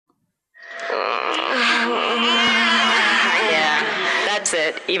wants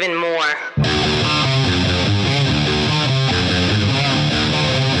it even more.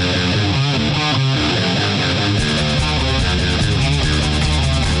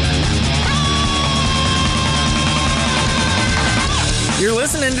 You're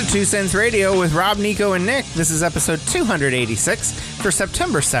listening to 2 Cents Radio with Rob, Nico, and Nick. This is episode 286 for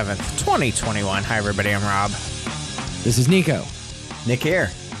September 7th, 2021. Hi, everybody. I'm Rob. This is Nico. Nick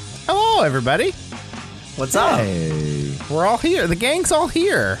here. Hello, everybody. What's up? Hey, We're all here. The gang's all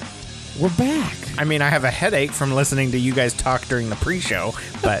here. we're back. I mean, I have a headache from listening to you guys talk during the pre-show,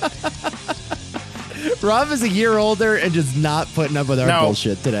 but Rob is a year older and just not putting up with our No.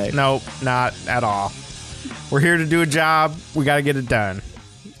 bullshit today. nope, not at all. We're here to do a job. We got to get it done.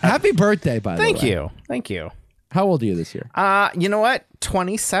 Happy birthday, by the way. Thank you. Thank you. How old are you this year? You know what?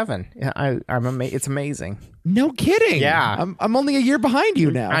 27. Yeah, it's amazing. No kidding. Yeah. I'm only a year behind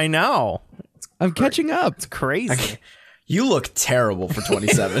you now. I know. I'm catching up. It's crazy. You look terrible for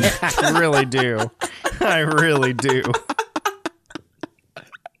 27. I really do. I really do.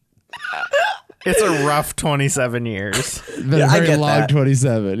 It's a rough 27 years. It's been Yeah, a I very get long that.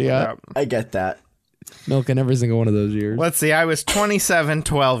 27. Yeah. Yep. I get that. Milking every single one of those years. Let's see. I was 27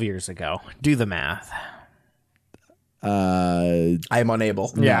 12 years ago. Do the math. I am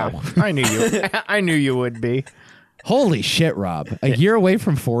unable. Yeah. I knew you. I knew you would be. Holy shit, Rob. A year away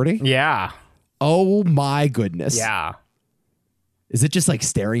from 40? Yeah. Oh my goodness. Yeah. Is it just like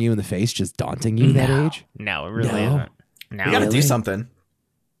staring you in the face, just daunting you that age? No, it really No. isn't. No. We gotta Really? do something.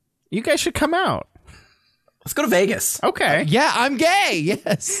 You guys should come out. Let's go to Vegas. Okay. Yeah, I'm gay.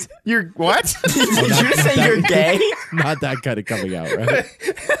 Yes. You're what? Did you say you're gay? Not that kind of coming out, right?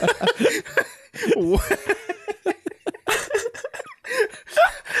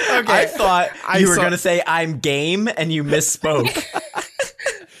 Okay. I thought I you were saw- going to say I'm game and you misspoke.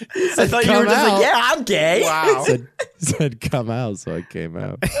 I thought you come were just out. like, yeah, I'm gay. Wow. said come out, so I came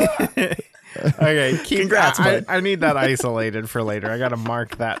out. Okay, Congrats, bud. I need that isolated for later. I got to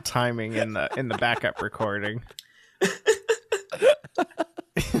mark that timing in the backup recording. That's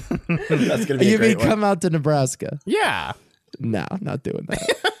going to be You a mean great one. come out to Nebraska? Yeah, No, not doing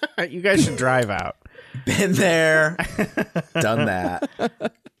that. you guys should drive out. Been there, done that.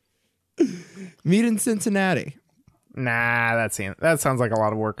 Meet in Cincinnati. Nah, that sounds like a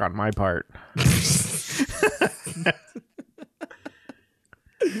lot of work on my part.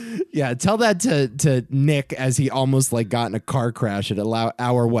 Yeah, tell that to Nick as he almost like got in a car crash at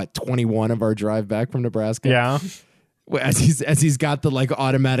hour 21 of our drive back from Nebraska. Yeah, As he's got the like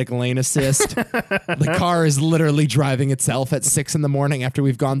automatic lane assist. The car is literally driving itself at 6 a.m. after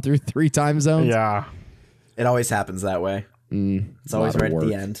we've gone through 3 time zones. yeah. It always happens that way. It's always lot of right at work.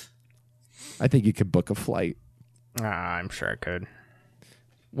 the end. I think you could book a flight. I'm sure I could.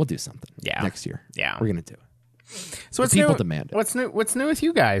 We'll do something. Yeah. Next year. Yeah. We're gonna do it. So what's people new? demand it. What's new? What's new with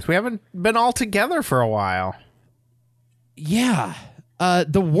you guys? We haven't been all together for a while. Yeah.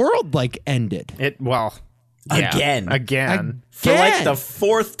 The world like ended. Yeah. Again. For like the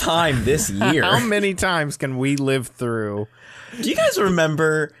 4th time this year. How many times can we live through? Do you guys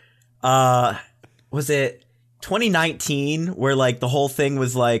remember, was it 2019 where like the whole thing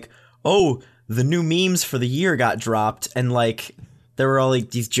was like, oh, the new memes for the year got dropped and like there were all like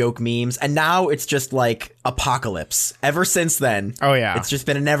these joke memes and now it's just like apocalypse. Ever since then. Oh, yeah. It's just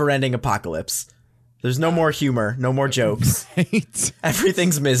been a never ending apocalypse. There's no more humor, no more jokes. Right?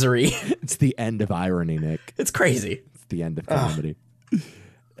 Everything's misery. It's the end of irony, Nick. It's crazy. It's the end of comedy.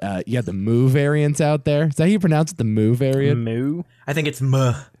 You got the Moo variants out there. Is that how you pronounce it? The Moo variant? Moo. I think it's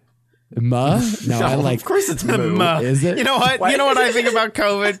muh. Muh? No, I like. Of course it's moo. Muh. Is it? You know what? Why- You know what I think about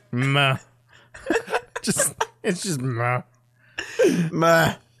COVID? Muh. It's just muh.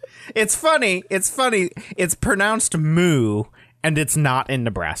 Muh. It's funny. It's pronounced moo, and it's not in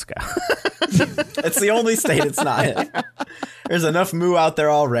Nebraska. It's the only state it's not in. There's enough moo out there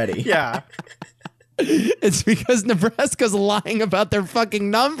already. Yeah. It's because Nebraska's lying about their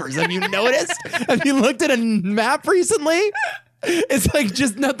fucking numbers. Have you noticed? Have you looked at a map recently? It's like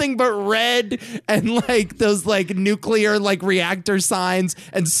just nothing but red and like those like nuclear like reactor signs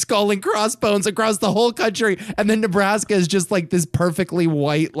and skull and crossbones across the whole country. And then Nebraska is just like this perfectly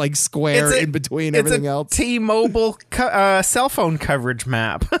white like square in between everything else. T-Mobile cell phone coverage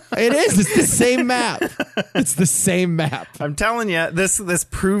map. It is. It's the same map. It's the same map. I'm telling you, this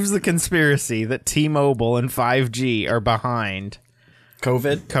proves the conspiracy that T-Mobile and 5G are behind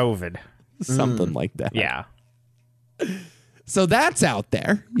COVID. Something like that. Yeah. So that's out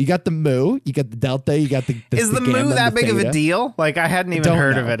there. You got the Moo, you got the Delta, you got the Is the Gamma Moo and that the big of a Theta. deal? Like, I hadn't even Don't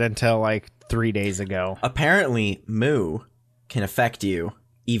heard know. of it until like 3 days ago. Apparently, moo can affect you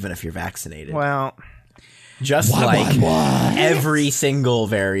even if you're vaccinated. Well, Just like every single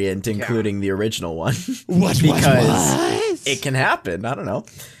variant, including the original one. Because it can happen. I don't know.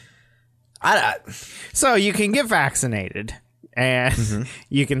 So you can get vaccinated, and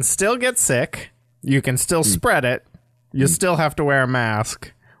you can still get sick. You can still spread it. You still have to wear a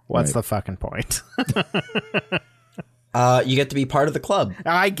mask. What's the fucking point? You get to be part of the club.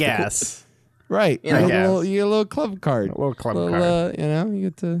 I guess. Right. You know, you get a little club card. A little club card. You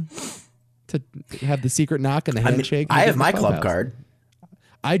get to have the secret knock and the handshake. I have my club card.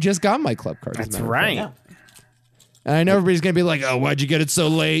 I just got my club card. That's right. Yeah. And I know everybody's going to be like, oh, why'd you get it so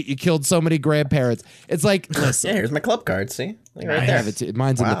late? You killed so many grandparents. It's like, listen. Yeah, here's my club card. See? Like right I there. have it too.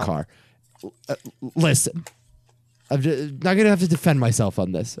 Mine's in the car. Listen. I'm just not going to have to defend myself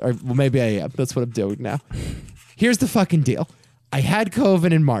on this. Or well, maybe I am. That's what I'm doing now. Here's the fucking deal. I had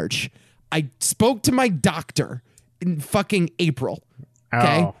COVID in March. I spoke to my doctor in fucking April.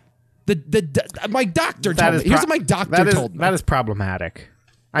 Okay? Oh. My doctor told me. Here's what my doctor told me. That is problematic.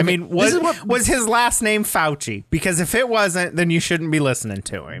 I mean, was his last name Fauci? Because if it wasn't, then you shouldn't be listening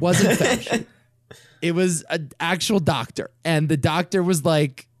to him. Wasn't Fauci. It was an actual doctor. And the doctor was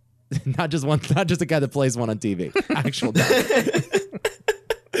like, not just a guy that plays one on TV. Actual doctor.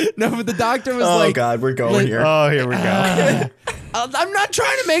 No, but the doctor was like, oh, God, we're going here. Oh, here we go. I'm not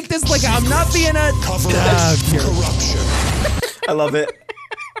trying to make this like I'm not being a corruption. I love it.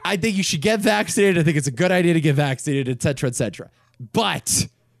 I think you should get vaccinated. I think it's a good idea to get vaccinated, et cetera, et cetera. But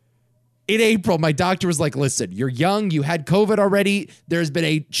in April, my doctor was like, listen, you're young. You had COVID already. There's been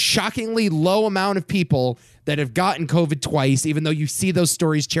a shockingly low amount of people that have gotten COVID twice, even though you see those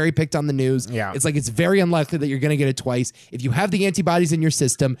stories cherry picked on the news. Yeah. It's like it's very unlikely that you're going to get it twice. If you have the antibodies in your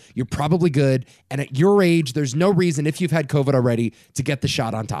system, you're probably good. And at your age, there's no reason, if you've had COVID already, to get the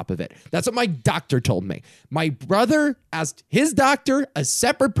shot on top of it. That's what my doctor told me. My brother asked his doctor, a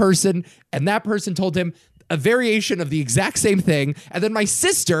separate person, and that person told him a variation of the exact same thing. And then my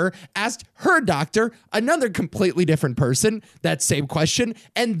sister asked her doctor, another completely different person, that same question.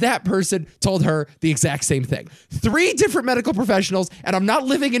 And that person told her the exact same thing. 3 different medical professionals. And I'm not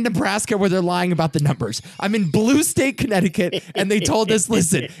living in Nebraska where they're lying about the numbers. I'm in Blue State, Connecticut. And they told us,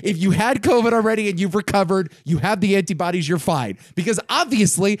 listen, if you had COVID already and you've recovered, you have the antibodies, you're fine. Because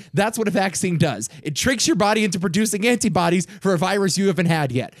obviously that's what a vaccine does. It tricks your body into producing antibodies for a virus you haven't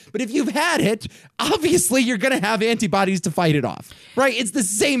had yet. But if you've had it, obviously you're going to have antibodies to fight it off, right? It's the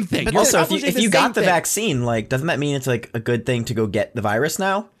same thing. But also, if you got the vaccine, like, doesn't that mean it's like a good thing to go get the virus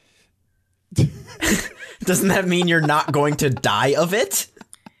now? Doesn't that mean you're not going to die of it?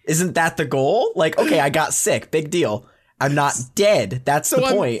 Isn't that the goal? Like, okay, I got sick. Big deal. I'm not dead. That's the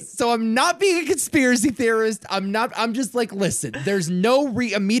point. So I'm not being a conspiracy theorist. I'm just like, listen, there's no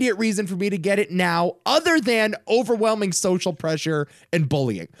immediate reason for me to get it now other than overwhelming social pressure and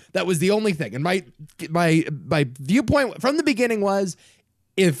bullying. That was the only thing. And my viewpoint from the beginning was,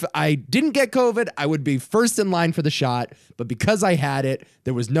 if I didn't get COVID, I would be first in line for the shot. But because I had it,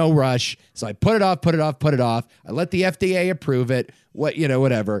 there was no rush. So I put it off. I let the FDA approve it.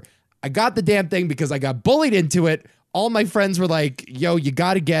 Whatever. I got the damn thing because I got bullied into it. All my friends were like, yo, you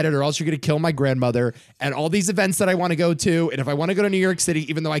got to get it or else you're going to kill my grandmother. And all these events that I want to go to. And if I want to go to New York City,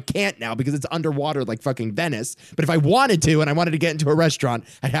 even though I can't now because it's underwater like fucking Venice. But if I wanted to and I wanted to get into a restaurant,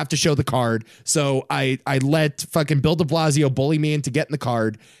 I'd have to show the card. So I let fucking Bill de Blasio bully me into getting the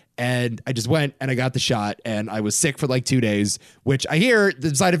card. And I just went and I got the shot. And I was sick for like 2 days, which I hear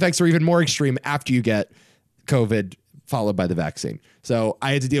the side effects are even more extreme after you get COVID followed by the vaccine. So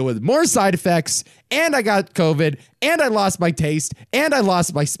I had to deal with more side effects, and I got COVID, and I lost my taste, and I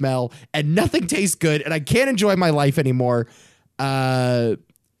lost my smell, and nothing tastes good, and I can't enjoy my life anymore. But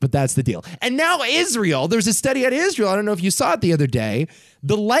that's the deal. And now Israel, there's a study out of Israel. I don't know if you saw it the other day.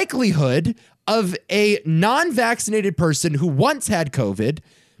 The likelihood of a non-vaccinated person who once had COVID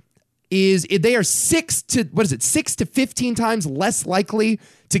is they are 6 to 15 times less likely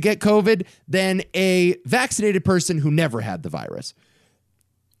to get COVID than a vaccinated person who never had the virus.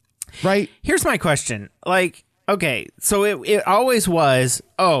 Right? Here's my question. Like, okay, so it always was,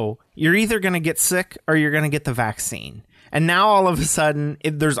 oh, you're either going to get sick or you're going to get the vaccine. And now all of a sudden,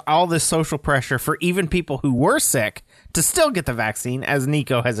 there's all this social pressure for even people who were sick to still get the vaccine, as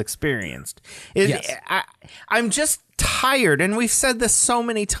Nico has experienced. Yes. I'm just tired, and we've said this so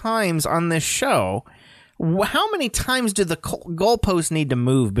many times on this show. How many times do the goalposts need to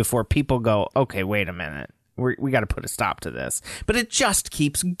move before people go, okay, wait a minute, we got to put a stop to this? But it just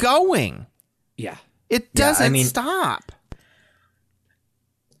keeps going. Yeah. It doesn't stop.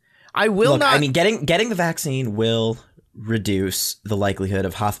 I mean, getting the vaccine will reduce the likelihood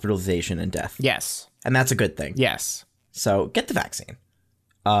of hospitalization and death. Yes. And that's a good thing. Yes. So get the vaccine.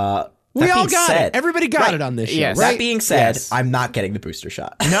 We That all being got said- it. Everybody got Right. it on this show, Yes. right? That being said, Yes. I'm not getting the booster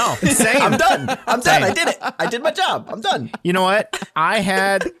shot. No, same. I'm done. I'm Same. done. I did it. I did my job. I'm done. You know what? I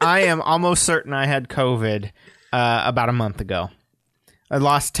am almost certain I had COVID about a month ago. I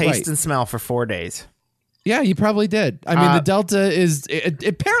lost taste Right. and smell for 4 days. Yeah, you probably did. I mean, the Delta is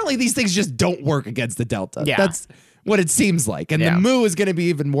apparently these things just don't work against the Delta. Yeah. That's what it seems like. And Yeah. the Mu is going to be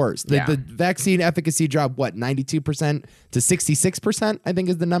even worse. The, Yeah. the vaccine efficacy dropped, 92% to 66%, I think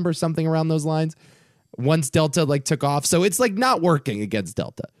is the number, something around those lines, once Delta took off. So it's not working against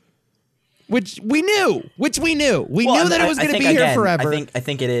Delta, which we knew. We knew that it was going to think, be here again, forever. I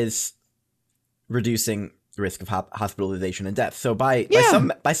think it is reducing the risk of hospitalization and death. So by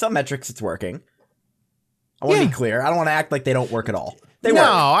some metrics, it's working. I want to be clear. I don't want to act like they don't work at all. They No, work.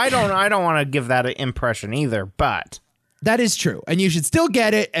 I don't want to give that impression either, but That is true. And you should still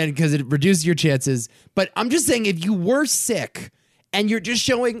get it and because it reduces your chances. But I'm just saying, if you were sick and you're just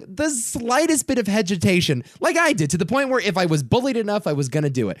showing the slightest bit of hesitation, like I did, to the point where if I was bullied enough, I was going to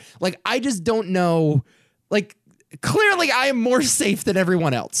do it. I just don't know. Clearly I am more safe than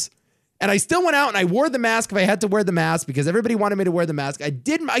everyone else. And I still went out and I wore the mask if I had to wear the mask because everybody wanted me to wear the mask. I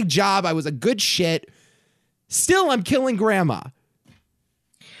did my job. I was a good shit. Still, I'm killing grandma.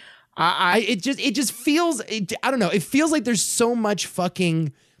 It just feels, I don't know. It feels like there's so much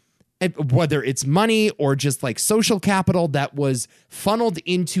fucking, whether it's money or just social capital that was funneled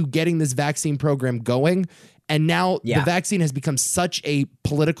into getting this vaccine program going. And now the vaccine has become such a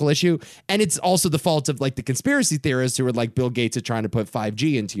political issue. And it's also the fault of the conspiracy theorists who are Bill Gates is trying to put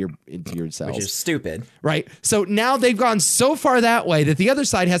 5G into your cells. Which is stupid. Right. So now they've gone so far that way that the other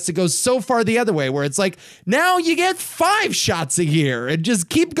side has to go so far the other way, where it's now you get 5 shots a year and just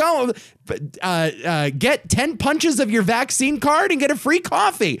keep going. Get 10 punches of your vaccine card and get a free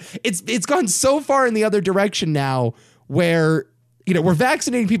coffee. It's gone so far in the other direction now where, we're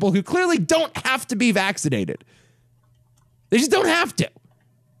vaccinating people who clearly don't have to be vaccinated. They just don't have to.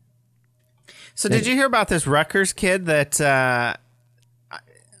 So did you hear about this Rutgers kid that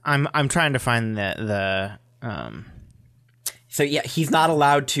I'm trying to find the So yeah, he's not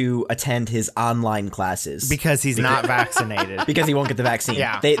allowed to attend his online classes because he's not vaccinated. because he won't get the vaccine.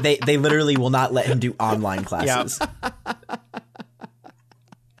 Yeah. They literally will not let him do online classes.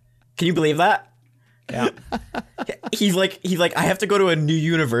 Can you believe that? Yeah. He's like, I have to go to a new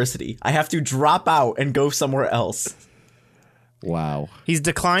university. I have to drop out and go somewhere else. Wow. He's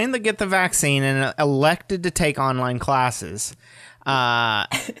declined to get the vaccine and elected to take online classes. He At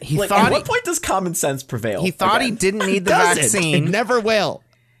thought what point does common sense prevail? he thought he again? didn't need the Doesn't. It vaccine. never will.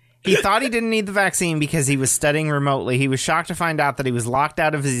 He thought he didn't need the vaccine because he was studying remotely. He was shocked to find out that he was locked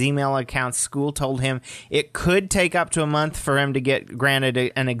out of his email account. School told him it could take up to a month for him to get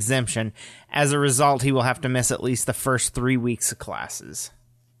granted an exemption. As a result, he will have to miss at least the first 3 weeks of classes.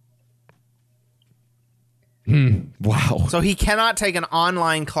 Wow. So he cannot take an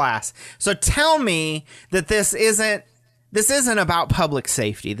online class. So tell me that this isn't about public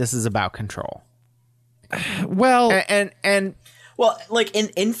safety. This is about control. Well, And Well,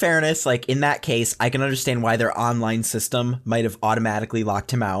 in fairness, in that case, I can understand why their online system might have automatically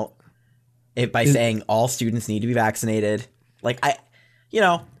locked him out by saying all students need to be vaccinated. I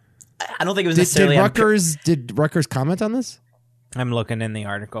don't think it was necessarily. Did Rutgers comment on this? I'm looking in the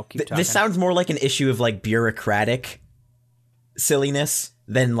article. Keep talking. This sounds more like an issue of bureaucratic silliness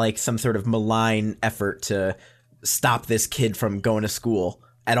than some sort of malign effort to stop this kid from going to school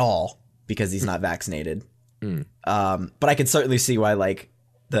at all because he's not vaccinated. But I can certainly see why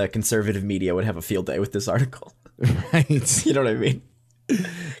the conservative media would have a field day with this article. Right. You know what I mean?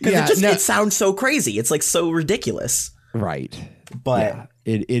 Because it sounds so crazy. It's so ridiculous. Right. But Yeah,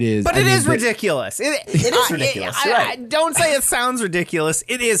 it is. But it is ridiculous. It is ridiculous, you're right. I don't say it sounds ridiculous.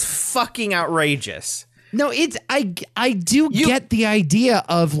 It is fucking outrageous. No, it's I do get the idea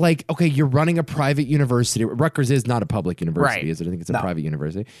of okay, you're running a private university. Rutgers is not a public university, Right. is it? I think it's a private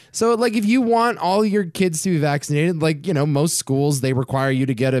university. So if you want all your kids to be vaccinated, most schools, they require you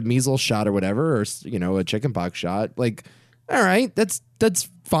to get a measles shot or whatever, or a chickenpox shot. All right, that's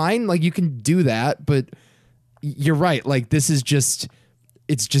fine. You can do that, but you're right. This is just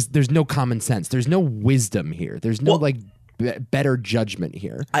there's no common sense. There's no wisdom here. There's no better judgment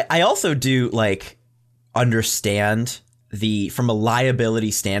here. I also do understand from a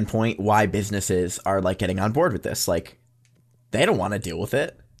liability standpoint why businesses are getting on board with this. They don't want to deal with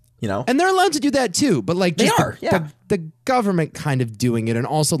it, And they're allowed to do that too, but They just are, yeah. the government kind of doing it, and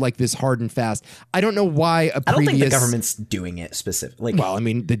also this hard and fast. I don't know why I don't think the government's doing it specifically. Well, I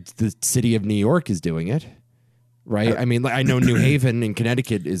mean, the city of New York is doing it. right? I mean, like, I know New Haven in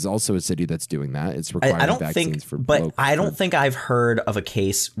Connecticut is also a city that's doing that. It's requiring I don't vaccines think, I don't think I've heard of a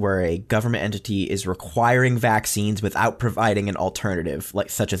case where a government entity is requiring vaccines without providing an alternative, like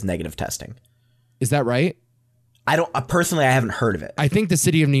such as negative testing. Is that right? I don't personally. I haven't heard of it. I think the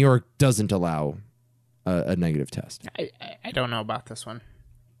city of New York doesn't allow a negative test. I don't know about this one.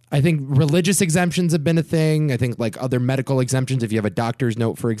 I think religious exemptions have been a thing. I think like other medical exemptions, if you have a doctor's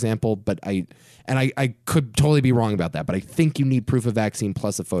note, for example. But I could totally be wrong about that. But I think you need proof of vaccine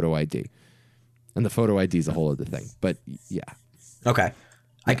plus a photo ID, and the photo ID is a whole other thing. But yeah, Okay.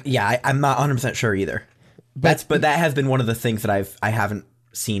 I'm not 100% sure either. But that has been one of the things that I haven't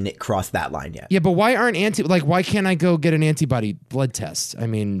seen it cross that line yet. yeah. But why why can't I go get an antibody blood test? I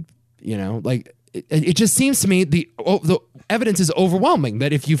mean, like. It just seems to me the evidence is overwhelming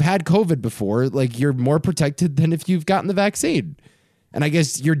that if you've had COVID before, like you're more protected than if you've gotten the vaccine. And I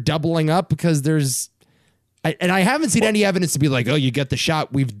guess you're doubling up because I haven't seen any evidence to be like, oh, you get the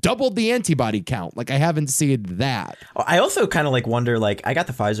shot, we've doubled the antibody count. Like I haven't seen that. I also kind of like wonder, like I got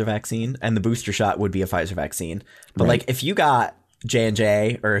the Pfizer vaccine and the booster shot would be a Pfizer vaccine. But like if you got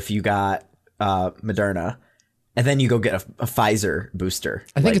J&J or if you got Moderna and then you go get a Pfizer booster.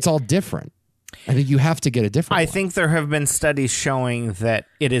 I think it's all different. I think you have to get a different one. I think there have been studies showing that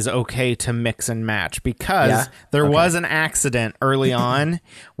it is okay to mix and match because there was an accident early on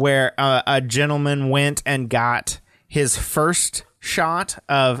where a gentleman went and got his first shot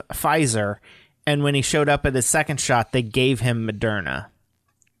of Pfizer, and when he showed up at his second shot, they gave him Moderna.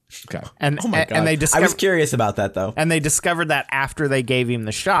 Okay. And, Oh my God. and they I discovered, was curious about that though. and they discovered that after they gave him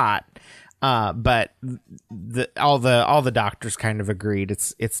the shot. But all the doctors kind of agreed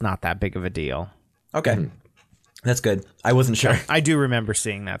it's not that big of a deal. Okay. That's good. I wasn't sure. I do remember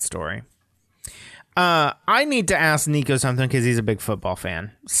seeing that story. I need to ask Nico something because he's a big football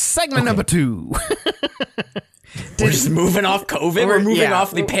fan. Segment number 2. We're just moving off COVID. We're moving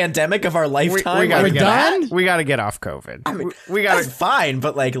off the pandemic of our lifetime. We gotta We're get done? We got to get off COVID. We got That's fine,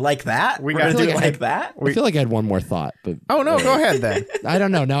 but like that? We We're gotta gonna do do it it. like that? I feel like I had one more thought, but Oh no, go ahead then. I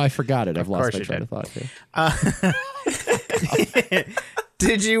don't know. Now I forgot it. I've lost course my you train did. of thought here.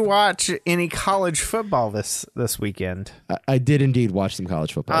 Did you watch any college football this weekend? I did indeed watch some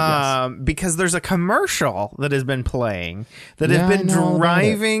college football. Yes. Because there's a commercial that has been playing that Yeah, has been I know all about it.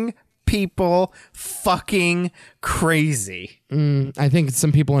 driving people fucking crazy. I think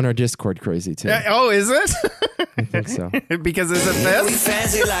some people in our Discord crazy too. Oh, is it? I think so. Because is it this?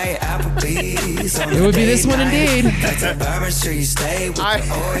 Fancy like Applebee's. It would be this one indeed. That's a Bourbon Street steak with the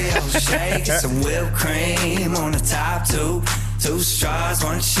Oreo shake and some whipped cream on the top two. 2 straws,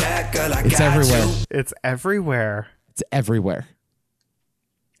 1 check, girl, I It's got everywhere. you. It's everywhere. It's everywhere.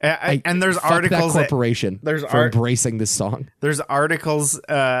 And there's Fuck articles that that, corporation there's for embracing this song. there's articles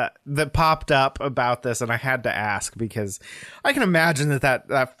that popped up about this, and I had to ask because I can imagine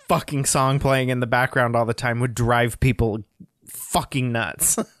that fucking song playing in the background all the time would drive people fucking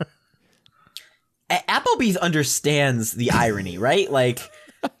nuts. Applebee's understands the irony, right? Like,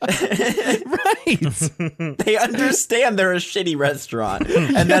 Right. they understand they're a shitty restaurant,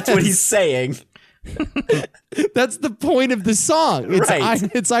 and that's what he's saying. That's the point of the song. It's Right.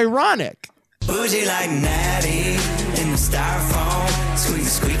 it's ironic. Bougie like Natty in the styrofoam.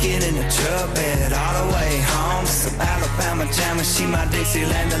 Squeaking in the truck bed all the way home. Some Alabama jammer, she my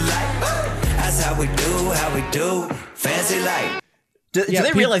Dixieland delight. That's how we do. Fancy like. Do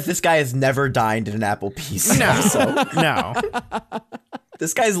they realize this guy has never dined at an Applebee's? No. So No.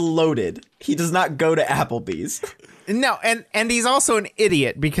 this guy's loaded. He does not go to Applebee's. No, and he's also an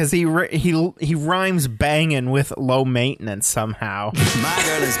idiot because he rhymes banging with low maintenance somehow. My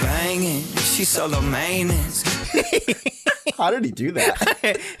girl is banging. She's so low maintenance. How did he do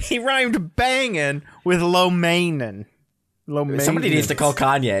that? He rhymed banging with low maintenance. Somebody needs to call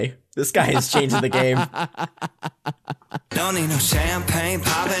Kanye. This guy is changing the game. Don't need no champagne,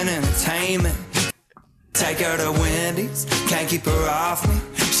 poppin' entertainment. Take her to Wendy's, can't keep her off me.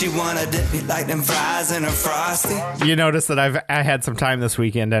 She wanna dip me like them fries in her frosty. You notice that I had some time this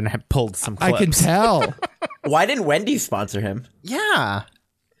weekend and have pulled some clips. I can tell. Why didn't Wendy's sponsor him? Yeah.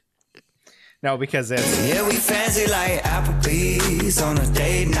 No, because it's Yeah, we fancy like Applebee's on a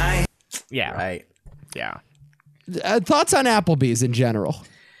date night. yeah, Right. yeah. Thoughts on Applebee's in general?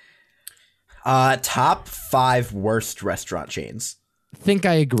 Top 5 worst restaurant chains. Think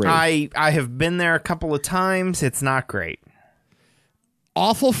I agree. I have been there a couple of times. It's not great.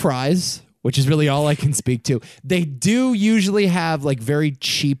 Awful fries, which is really all I can speak to. They do usually have like very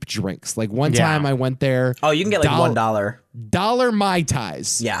cheap drinks. Like one Yeah. time I went there. Oh, you can get like $1. $1 Mai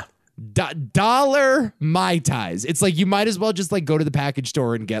Tais. Yeah. $1 Mai Tais. It's like you might as well just like go to the package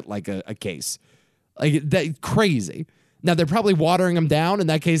store and get like a case. Like that crazy. Now they're probably watering them down. In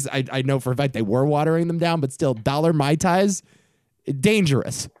that case, I know for a fact they were watering them down, but still, dollar Mai Tais,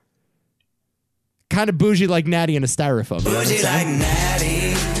 dangerous. Kind of bougie like Natty in a styrofoam. You know what I'm Bougie saying? like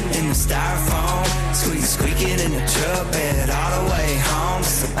Natty in the styrofoam, squeaking in the truck bed all the way home.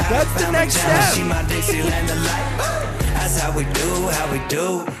 That's the next step. She my Dixieland delight. That's how we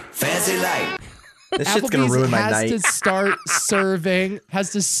do, fancy like. This shit's gonna Applebee's ruin my has night. to start serving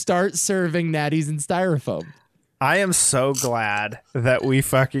natties in styrofoam. I am so glad that we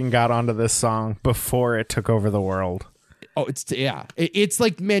fucking got onto this song before it took over the world. Oh, it's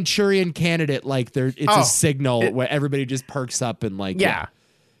like Manchurian Candidate. Like it's a signal where everybody just perks up and like Yeah.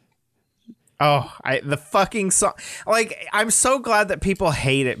 Oh, the fucking song. Like, I'm so glad that people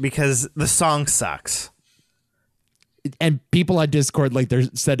hate it because the song sucks. And people on Discord, like, they're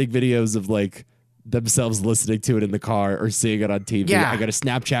sending videos of like themselves listening to it in the car or seeing it on TV. Yeah. I got a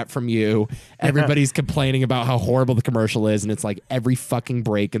Snapchat from you. Everybody's complaining about how horrible the commercial is, and it's like every fucking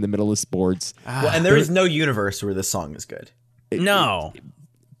break in the middle of sports. Well, and there is no universe where this song is good. No.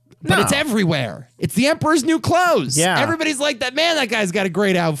 But it's everywhere. It's the Emperor's New Clothes. Yeah. Everybody's like, that guy's got a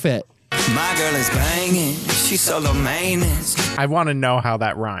great outfit. My girl is banging, she's solo maintenance. I want to know how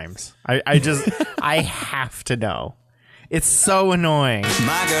that rhymes. I just, I have to know. It's so annoying.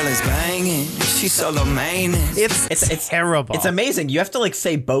 My girl is banging, she's solo maintenance. It's terrible. It's amazing. You have to like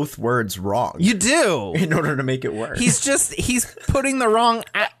say both words wrong You do. in order to make it work. He's putting the wrong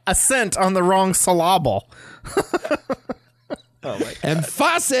accent on the wrong syllable.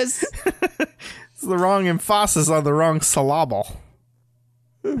 Emphasis. It's the wrong emphasis on the wrong syllable.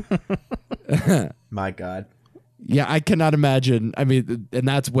 My God. Yeah, I cannot imagine. I mean, and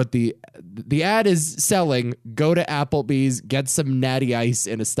that's what the ad is selling. Go to Applebee's, get some Natty Ice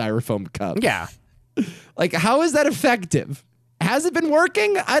in a styrofoam cup. Yeah. Like, how is that effective? Has it been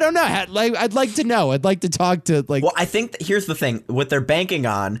working? I don't know. I'd like to know. I'd like to talk to like. Well, I think here's the thing. What they're banking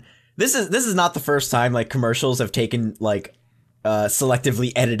on. This is not the first time like commercials have taken like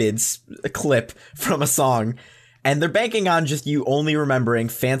selectively edited a clip from a song. And they're banking on just you only remembering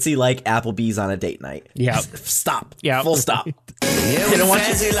fancy like Applebee's on a date night. Yeah. Stop. Yeah. Full stop. Yeah, They we don't want you-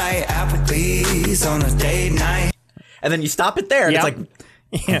 fancy like Applebee's on a date night. And then you stop it there and Yep. it's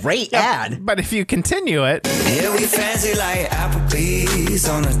like, great ad. But if you continue it, Yeah, we fancy like Applebee's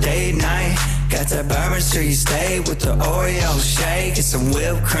on a date night. Got that Bourbon Street steak with the Oreo shake and some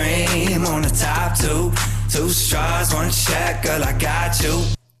whipped cream on the top two. 2 straws, 1 check, girl, I got you.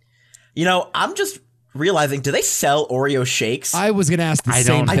 You know, I'm just realizing, do they sell Oreo shakes? I was gonna ask the I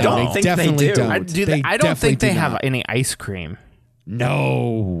same don't thing. know. I don't They think they definitely do. don't. I don't think they definitely have not. any ice cream.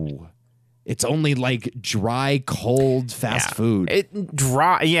 No. It's only like dry, cold fast food.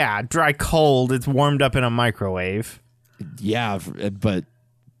 Dry cold. It's warmed up in a microwave. Yeah, but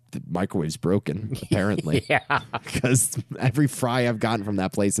the microwave's broken, apparently. Yeah. Because every fry I've gotten from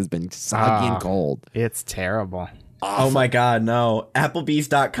that place has been soggy and cold. It's terrible. Oh my God, no.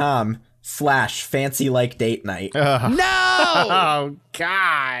 Applebee's.com/fancy like date night. No! Oh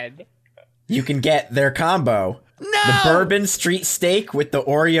God. You can get their combo. No! The Bourbon Street steak with the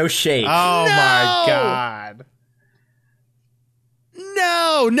Oreo shake. Oh No! my God.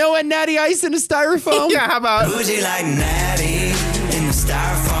 No and Natty Ice in a styrofoam? Yeah, how about Bougie like Natty in the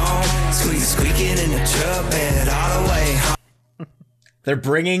styrofoam. Squeaking in the truck bed all the way home. They're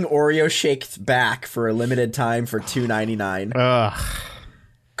bringing Oreo shakes back for a limited time for $2.99.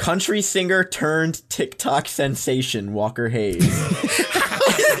 Country singer turned TikTok sensation Walker Hayes.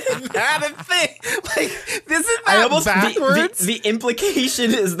 that a thing? Like, this is not backwards. The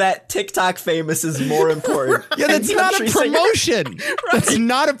implication is that TikTok famous is more important. Yeah, that's than not a country singer. promotion. That's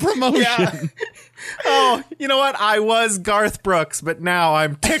not a promotion. Yeah. Oh, you know what? I was Garth Brooks, but now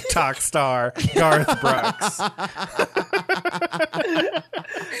I'm TikTok star Garth Brooks.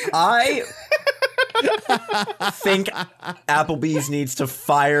 I think Applebee's needs to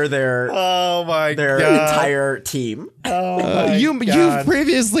fire their Oh my their God. entire team. You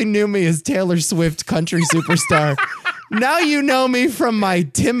previously knew me as Taylor Swift country superstar. Now you know me from my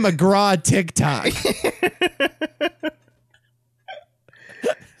Tim McGraw TikTok.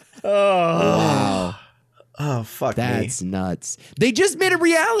 Wow. Oh fuck That's me. nuts. They just made a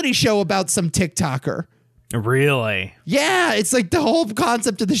reality show about some TikToker. Really? Yeah, it's like the whole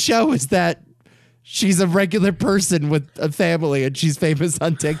concept of the show is that she's a regular person with a family and she's famous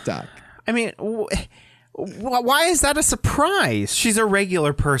on TikTok. I mean, why is that a surprise? She's a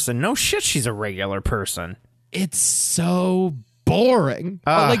regular person. No shit, she's a regular person. It's so boring.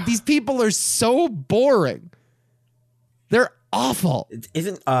 Like these people are so boring. They're awful.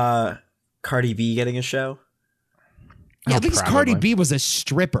 Isn't Cardi B getting a show? Yeah, at least probably. Cardi B was a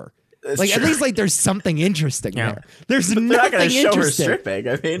stripper. Like at least like there's something interesting there. There's They're not going nothing to show her interesting. stripping.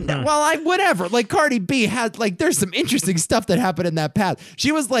 I mean, Well, whatever. Like Cardi B had like there's some interesting stuff that happened in that path.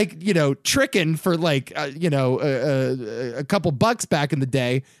 She was like tricking for like a couple bucks back in the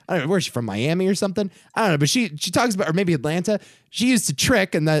day. I don't know, where's she from, Miami or something? I don't know, but she talks about, or maybe Atlanta. She used to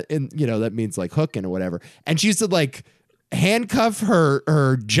trick, and that means like hooking or whatever. And she used to like handcuff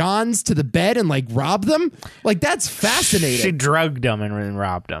her Johns to the bed and like rob them. Like that's fascinating. She drugged them and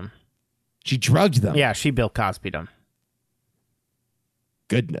robbed them. She drugged them. Yeah, she Bill Cosby'd them.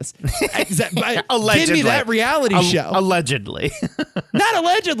 Goodness. Allegedly. Give me that reality show. Allegedly. Not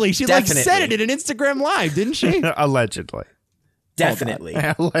allegedly. She like said Definitely. it in an Instagram live, didn't she? Allegedly. definitely.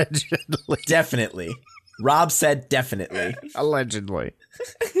 Allegedly. Definitely. Rob said definitely. Allegedly.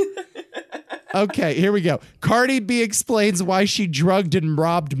 Okay, here we go. Cardi B explains why she drugged and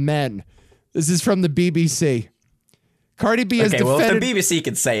robbed men. This is from the BBC. Cardi B has Okay, well, if defended. the BBC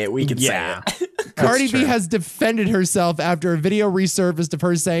can say it, we can Yeah. say it. Cardi B true. has defended herself after a video resurfaced of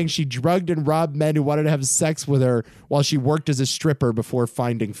her saying she drugged and robbed men who wanted to have sex with her while she worked as a stripper before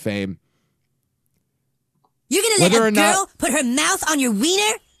finding fame. You're gonna let Whether a or not- girl put her mouth on your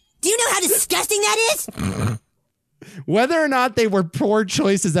wiener? Do you know how disgusting that is? Whether or not they were poor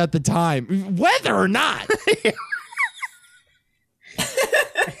choices at the time. Whether or not.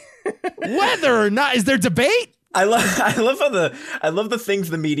 Whether or not. Is there debate? I love the things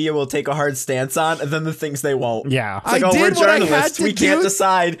the media will take a hard stance on, and then the things they won't. Yeah. It's like, I oh, we're did what I had journalists. to We can't do.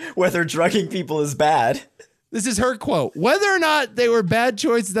 decide whether drugging people is bad. This is her quote. Whether or not they were bad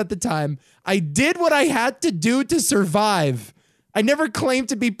choices at the time, I did what I had to do to survive. I never claimed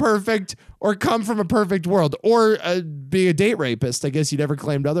to be perfect or come from a perfect world or be a date rapist. I guess you never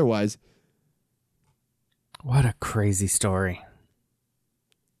claimed otherwise. What a crazy story.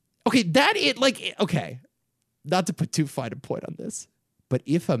 Okay, okay, not to put too fine a point on this, but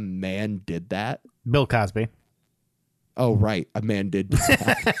if a man did that, Bill Cosby. oh, right, a man did do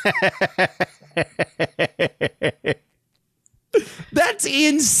that. That's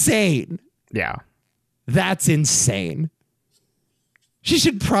insane. Yeah. That's insane. She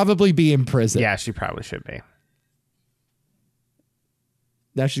should probably be in prison. Yeah, she probably should be.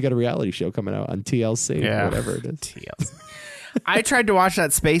 Now she's got a reality show coming out on TLC, Yeah. whatever it is. TLC. I tried to watch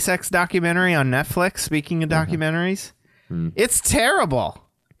that SpaceX documentary on Netflix. Speaking of documentaries, it's terrible.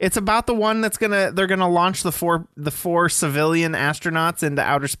 It's about the one they're gonna launch the four civilian astronauts into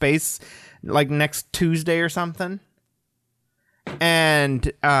outer space like next Tuesday or something.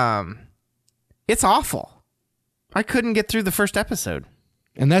 And it's awful. I couldn't get through the first episode.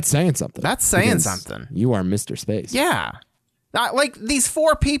 And that's saying something. That's saying Because something. You are Mr. Space. Yeah. Like these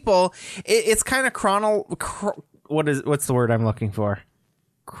four people, it's kind of what's the word I'm looking for?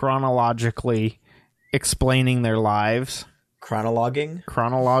 Chronologically explaining their lives. Chronologing?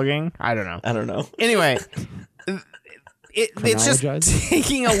 Chronologing? I don't know. I don't know. Anyway, it's just Chronologize?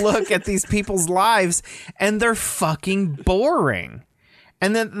 taking a look at these people's lives, and they're fucking boring.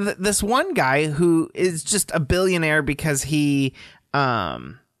 And then this one guy who is just a billionaire because he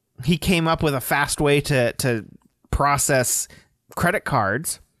came up with a fast way to process credit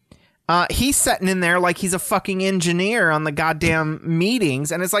cards. He's sitting in there like he's a fucking engineer on the goddamn meetings.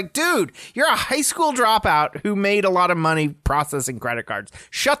 And it's like, dude, you're a high school dropout who made a lot of money processing credit cards.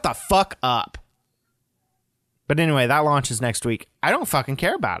 Shut the fuck up. But anyway, that launches next week. I don't fucking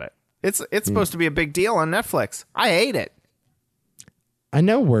care about it. It's supposed to be a big deal on Netflix. I hate it. I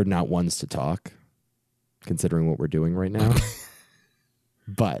know we're not ones to talk, considering what we're doing right now.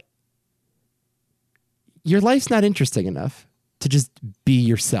 But your life's not interesting enough to just be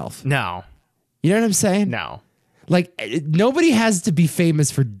yourself. No. You know what I'm saying? No. Like, nobody has to be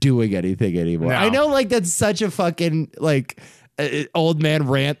famous for doing anything anymore. No. I know, like, that's such a fucking, like, old man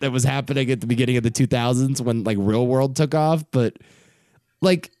rant that was happening at the beginning of the 2000s when, like, Real World took off. But,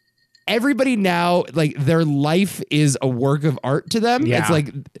 like, everybody now, like, their life is a work of art to them. Yeah. It's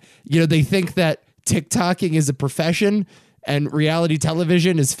like, they think that TikToking is a profession and reality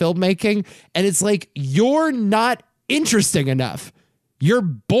television is filmmaking. And it's like, you're not interesting enough. You're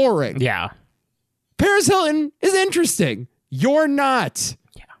boring. Yeah. Paris Hilton is interesting. You're not.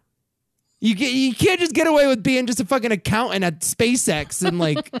 Yeah. You can't just get away with being just a fucking accountant at SpaceX and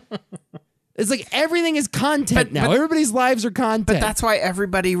like it's like everything is content now. Everybody's lives are content. But that's why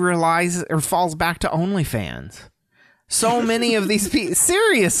everybody relies or falls back to OnlyFans. So many of these people.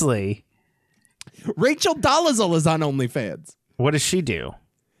 Seriously. Rachel Dolezal is on OnlyFans. What does she do?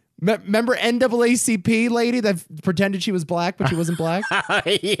 Remember NAACP lady that pretended she was black, but she wasn't black?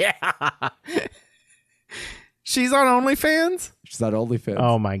 Yeah. She's on OnlyFans? She's on OnlyFans.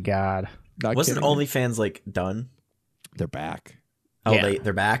 Oh my God. Not Wasn't kidding. OnlyFans like done? They're back. Oh, Yeah.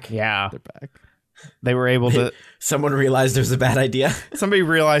 they're back? Yeah. They're back. They were able to. Someone realized it was a bad idea. Somebody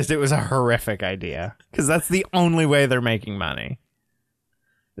realized it was a horrific idea because that's the only way they're making money.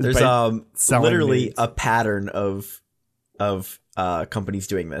 is There's by selling literally nudes. a pattern of companies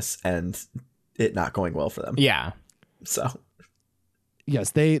doing this and it not going well for them. Yeah. So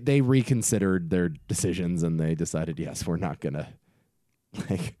Yes, they reconsidered their decisions and they decided, yes, we're not gonna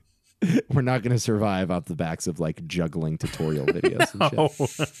survive off the backs of like juggling tutorial videos and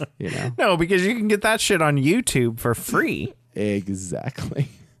shit. You know? No, because you can get that shit on YouTube for free. Exactly.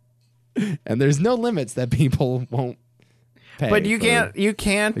 And there's no limits that people won't pay. But you for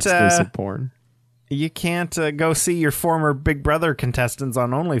can't exclusive porn. you can't go see your former Big Brother contestants on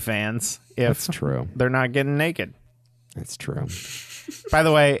OnlyFans if That's true. they're not getting naked. That's true. By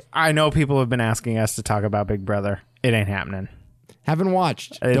the way, I know people have been asking us to talk about Big Brother. It ain't happening. Haven't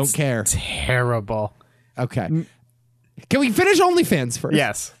watched. It's Don't care. Terrible. Okay. Can we finish OnlyFans first?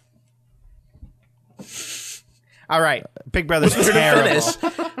 Yes. All right. Big Brother's terrible.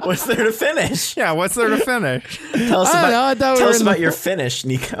 what's there to finish? Yeah, what's there to finish? Tell us I don't know, I thought we tell were us in about the- your finish,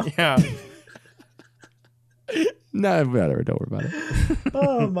 Nico. Yeah. No, whatever. Don't worry about it.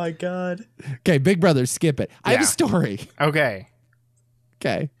 Oh my god. Okay, Big Brother, skip it. I have Yeah. a story. Okay.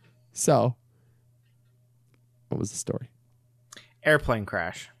 Okay. So, what was the story? Airplane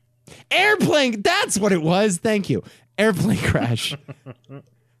crash. Airplane. That's what it was. Thank you. Airplane crash.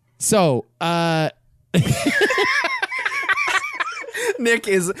 So, Nick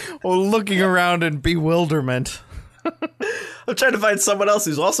is looking around in bewilderment. I'm trying to find someone else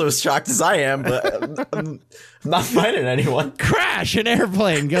who's also as shocked as I am, but I'm not finding anyone. crash, an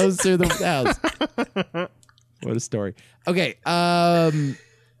airplane goes through the house. What a story. Okay.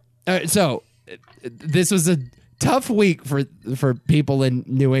 So this was a tough week for people in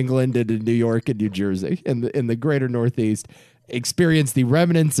New England and in New York and New Jersey in the greater Northeast. Experienced the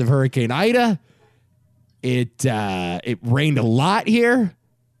remnants of Hurricane Ida. It rained a lot here.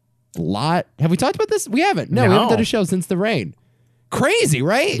 A lot. Have we talked about this? We haven't. No, we haven't No. done a show since the rain. Crazy,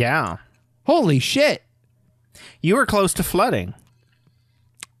 right? Yeah. Holy shit. You were close to flooding.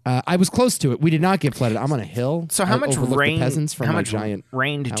 I was close to it. We did not get flooded. I'm on a hill. So how I much overlook rain? The peasants from how my much giant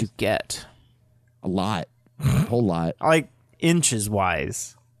rain did you house. get? A lot, a whole lot. Like inches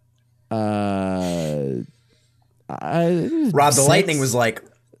wise. Rob, the 6. lightning was like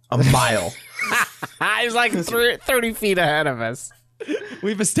a mile. I was like 30 feet ahead of us.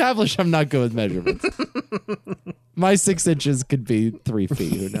 We've established I'm not good with measurements. My 6 inches could be 3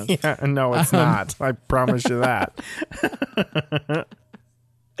 feet. Who knows? Yeah, no, it's not. I promise you that.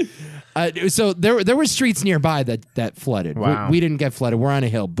 So there were streets nearby that flooded. Wow. We didn't get flooded. We're on a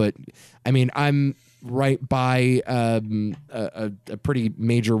hill, but I mean, I'm right by a pretty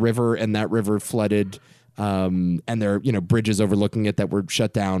major river, and that river flooded. And there are bridges overlooking it that were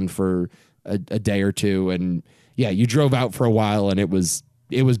shut down for a day or two, and yeah, you drove out for a while, and it was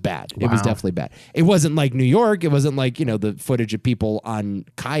bad. It was Wow. definitely bad. It wasn't like New York. It wasn't like the footage of people on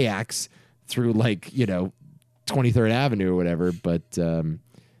kayaks through 23rd Avenue or whatever. But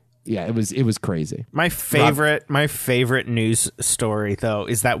yeah, it was crazy. My favorite news story though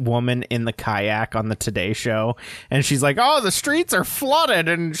is that woman in the kayak on the Today Show, and she's like, "Oh, the streets are flooded,"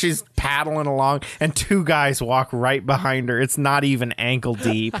 and she's paddling along, and 2 guys walk right behind her. It's not even ankle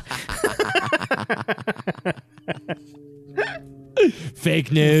deep.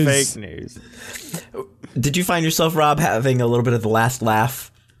 Fake news. Fake news. Did you find yourself, Rob, having a little bit of the last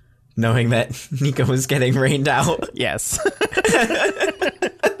laugh, knowing that Nico was getting rained out? Yes.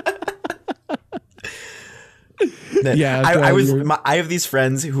 Yeah, I have these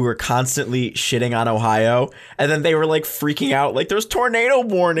friends who are constantly shitting on Ohio, and then they were like freaking out, like there's tornado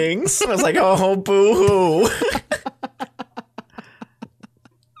warnings. I was like, oh, boo hoo.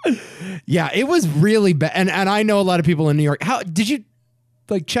 Yeah, it was really bad. And I know a lot of people in New York. How did you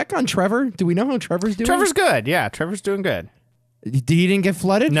check on Trevor? Do we know how Trevor's doing? Trevor's good. Yeah, Trevor's doing good. He didn't get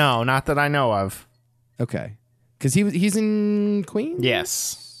flooded? No, not that I know of. Okay. Because he's in Queens?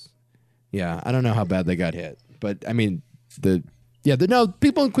 Yes. Yeah, I don't know how bad they got hit. But I mean,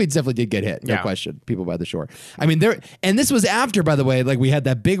 people in Queens definitely did get hit. No Yeah. question. People by the shore. I mean, and this was after, by the way, we had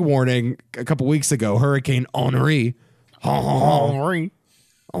that big warning a couple weeks ago, Hurricane Henri. Henri.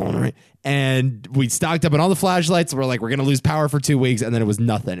 And we stocked up on all the flashlights. We're like, we're going to lose power for 2 weeks. And then it was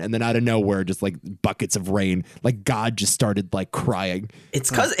nothing. And then out of nowhere, just buckets of rain. God just started crying.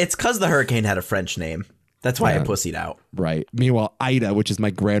 It's cause the hurricane had a French name. That's why I pussied out. Right. Meanwhile, Ida, which is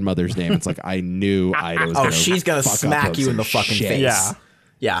my grandmother's name, it's I knew Ida was Oh, she's gonna fuck up smack of you in some the fucking shit. face. Yeah.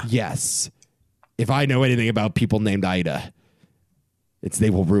 Yeah. Yes. If I know anything about people named Ida, They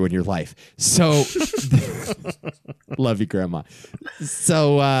will ruin your life. So, love you, Grandma.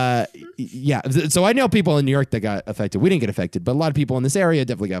 So, yeah. So I know people in New York that got affected. We didn't get affected, but a lot of people in this area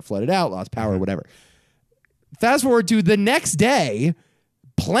definitely got flooded out, lost power, whatever. Fast forward to the next day,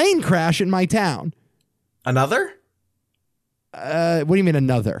 plane crash in my town. Another? What do you mean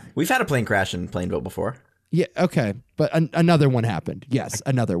another? We've had a plane crash in Plainville before. Yeah, okay. But another one happened. Yes,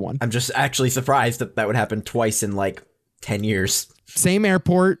 another one. I'm just actually surprised that would happen twice in like 10 years. Same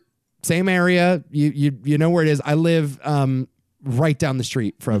airport, same area. You know where it is. I live right down the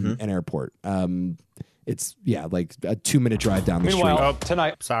street from an airport. It's like a 2-minute drive down the street.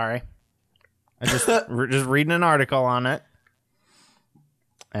 Tonight. Sorry. I just just reading an article on it.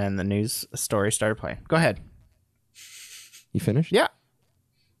 And the news story started playing. Go ahead. You finished? Yeah.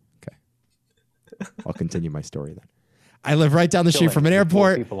 Okay. I'll continue my story then. I live right down the street from an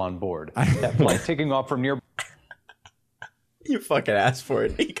airport. People on board. That flight taking off from near. You fucking asked for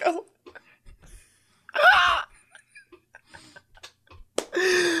it, Nico.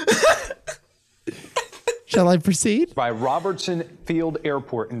 Shall I proceed? By Robertson Field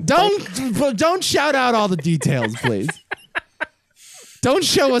Airport. In Don't shout out all the details, please. Don't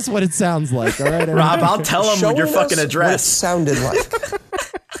show us what it sounds like, all right? Rob, I'll tell them your fucking address. Sounded like.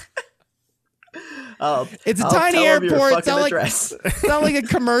 It's a I'll tiny tell 'em your airport. It's fucking not, address. it's not like a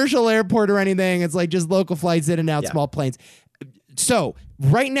commercial airport or anything. It's like just local flights in and out, small planes. So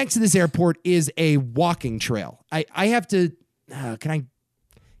right next to this airport is a walking trail. I have to. Can I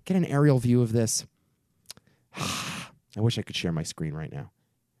get an aerial view of this? I wish I could share my screen right now.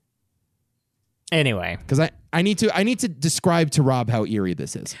 Anyway, Because I need to describe to Rob how eerie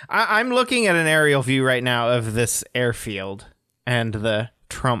this is. I'm looking at an aerial view right now of this airfield and the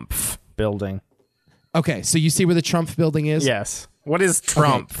Trump building. Okay, so you see where the Trump building is? Yes. What is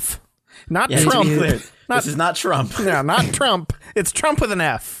Trump? Not Yeah, Trump. to be clear, this is not Trump. No, not Trump. It's Trump with an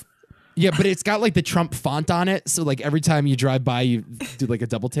F. Yeah, but it's got like the Trump font on it. So like every time you drive by, you do like a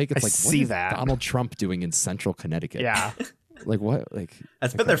double take. It's I like, see what is that. Donald Trump doing in central Connecticut? Yeah. Like what? Like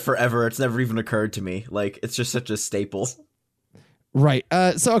That's been there forever. It's never even occurred to me. Like, it's just such a staple. right.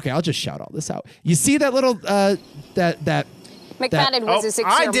 So okay, I'll just shout all this out. You see that little that McFadden was a 6-year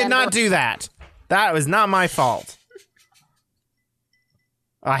I did member. not do that. That was not my fault.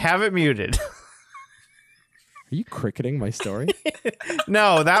 I have it muted. Are you cricketing my story?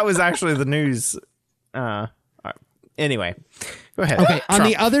 No, that was actually the news. Anyway, go ahead. Okay, on Trump.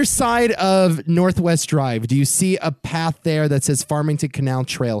 the other side of Northwest Drive, do you see a path there that says Farmington Canal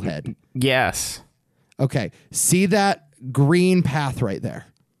Trailhead? Yes. Okay, see that green path right there?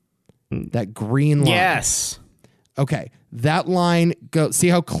 That green line. Yes. Okay, that line go. See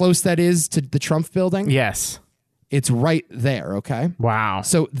how close that is to the Trump building? Yes. It's right there. Okay. Wow.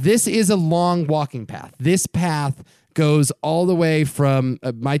 So this is a long walking path. This path goes all the way from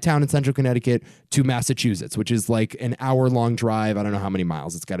my town in central Connecticut to Massachusetts, which is like an hour-long drive. I don't know how many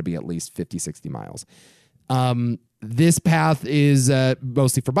miles. It's got to be at least 50, 60 miles. This path is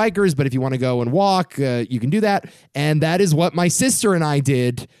mostly for bikers, but if you want to go and walk, you can do that. And that is what my sister and I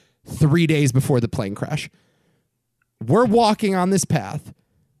did 3 days before the plane crash. We're walking on this path.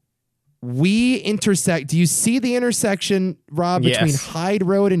 We intersect. Do you see the intersection, Rob, Yes. between Hyde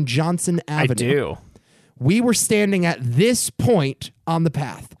Road and Johnson I Avenue? do. We were standing at this point on the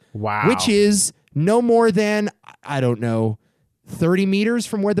path. Wow. Which is no more than, I don't know, 30 meters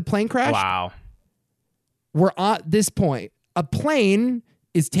from where the plane crashed. Wow. We're at this point. A plane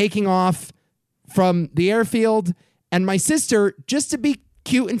is taking off from the airfield, and my sister, just to be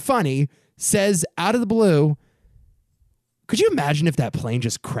cute and funny, says out of the blue, could you imagine if that plane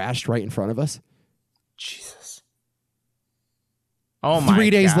just crashed right in front of us? Jesus. Oh my 3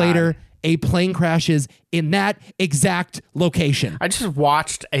 days God. later, a plane crashes in that exact location. I just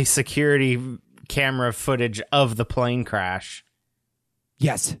watched a security camera footage of the plane crash.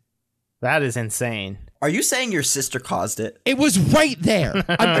 Yes. That is insane. Are you saying your sister caused it? It was right there.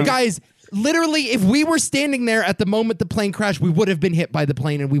 Guys, literally, if we were standing there at the moment the plane crashed, we would have been hit by the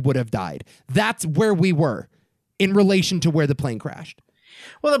plane and we would have died. That's where we were in relation to where the plane crashed.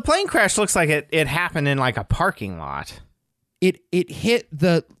 Well, the plane crash looks like it happened in like a parking lot. It hit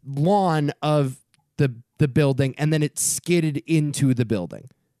the lawn of the building and then it skidded into the building.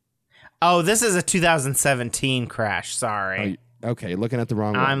 Oh, this is a 2017 crash. Sorry. Okay, looking at the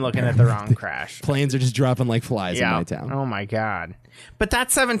wrong one. I'm looking at the wrong crash. Planes are just dropping like flies in my town. Oh my God. But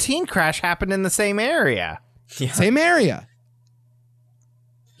that 17 crash happened in the same area. Same area.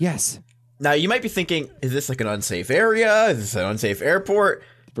 Yes. Now, you might be thinking, is this like an unsafe area? Is this an unsafe airport?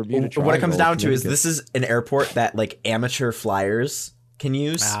 Bermuda What it comes Triangle, down to is Connecticut. this is an airport that like amateur flyers can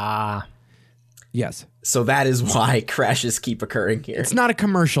use. Ah. Yes. So that is why crashes keep occurring here. It's not a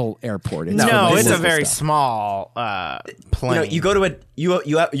commercial airport. It's No, for it's a business very stuff. small plane. You go to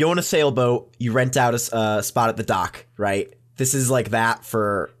you own a sailboat, you rent out a spot at the dock, right? This is like that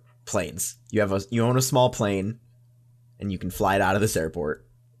for planes. You own a small plane, and you can fly it out of this airport,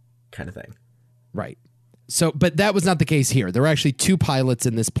 kind of thing. Right. So, but that was not the case here. There were actually 2 pilots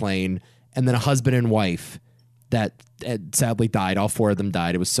in this plane, and then a husband and wife that sadly died. All 4 of them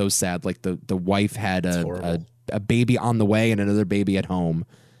died. It was so sad. Like the wife had a baby on the way and another baby at home,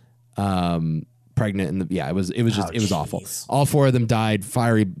 pregnant. And it was awful. All 4 of them died.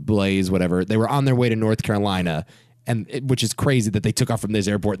 Fiery blaze, whatever. They were on their way to North Carolina, which is crazy that they took off from this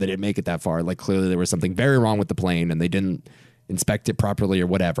airport. They didn't make it that far. Like clearly there was something very wrong with the plane, and they didn't inspect it properly or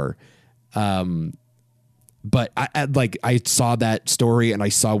whatever. But I saw that story and I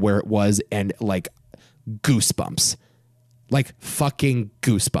saw where it was, and like goosebumps, like fucking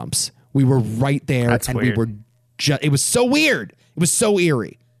goosebumps. We were right there. That's and weird. we were it was so weird. It was so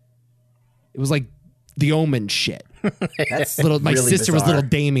eerie. It was like the Omen shit. That's My really sister was bizarre. little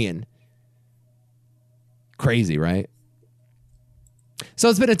Damien. Crazy, right? So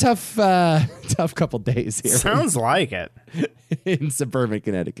it's been a tough couple days here. Sounds like it. In suburban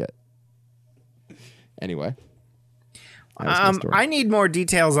Connecticut. Anyway. That was my story. I need more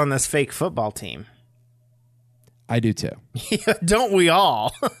details on this fake football team. I do too. Don't we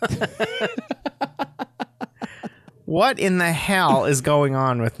all? What in the hell is going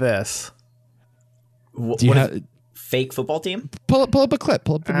on with this? Do you have Fake football team? pull up a clip?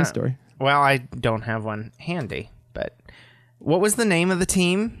 Pull up the news story. Well, I don't have one handy, but what was the name of the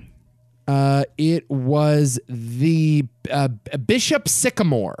team? It was the Bishop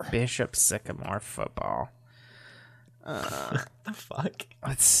Sycamore. Bishop Sycamore football. The fuck?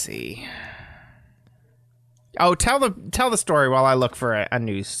 Let's see. Oh, tell the story while I look for a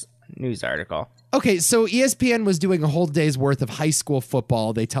news article. Okay, so ESPN was doing a whole day's worth of high school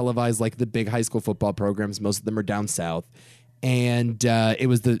football. They televised like the big high school football programs. Most of them are down south. And it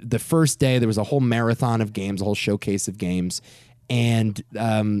was the first day. There was a whole marathon of games, a whole showcase of games. And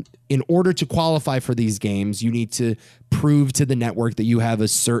in order to qualify for these games, you need to prove to the network that you have a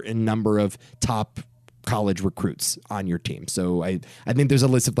certain number of top college recruits on your team. So I think there's a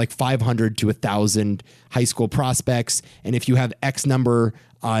list of like 500 to 1,000 high school prospects. And if you have X number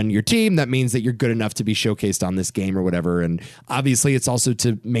on your team, that means that you're good enough to be showcased on this game or whatever. And obviously it's also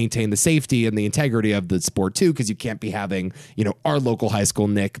to maintain the safety and the integrity of the sport too, because you can't be having, our local high school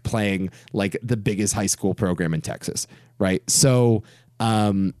Nick playing like the biggest high school program in Texas, right? So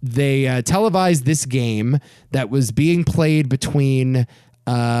they televised this game that was being played between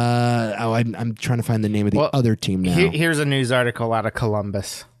I'm trying to find the name of the other team now. Here's a news article out of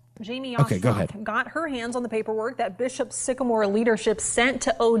Columbus. Jamie Okay, go ahead. got her hands on the paperwork that Bishop Sycamore leadership sent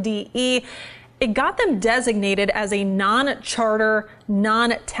to ODE. It got them designated as a non-charter,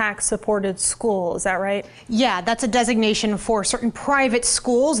 non-tax supported school. Is that right? Yeah, that's a designation for certain private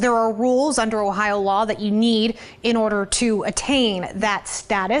schools. There are rules under Ohio law that you need in order to attain that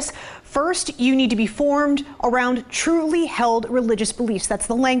status. First, you need to be formed around truly held religious beliefs. That's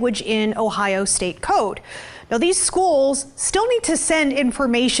the language in Ohio State Code. Now, these schools still need to send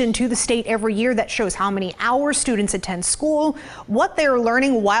information to the state every year that shows how many hours students attend school, what they're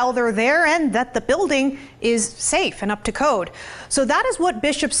learning while they're there, and that the building is safe and up to code. So that is what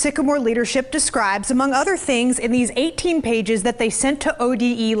Bishop Sycamore leadership describes, among other things, in these 18 pages that they sent to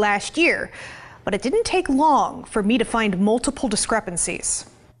ODE last year. But it didn't take long for me to find multiple discrepancies.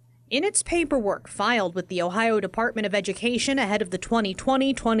 In its paperwork filed with the Ohio Department of Education ahead of the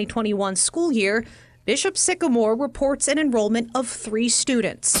 2020-2021 school year, Bishop Sycamore reports an enrollment of 3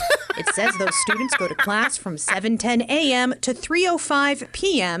 students. It says those students go to class from 7:10 a.m. to 3:05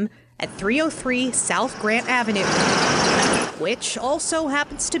 p.m. at 303 South Grant Avenue, which also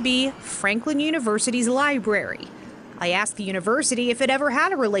happens to be Franklin University's library. I asked the university if it ever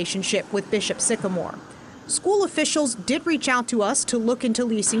had a relationship with Bishop Sycamore. School officials did reach out to us to look into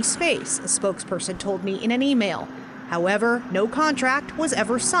leasing space, a spokesperson told me in an email. However, no contract was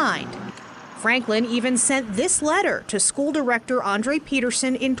ever signed. Franklin even sent this letter to school director Andre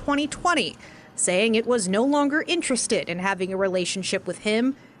Peterson in 2020, saying it was no longer interested in having a relationship with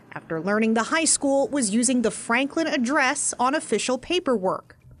him after learning the high school was using the Franklin address on official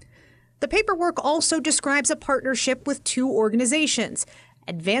paperwork. The paperwork also describes a partnership with 2 organizations,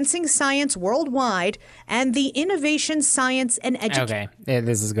 Advancing Science Worldwide and the Innovation Science and Education. Okay,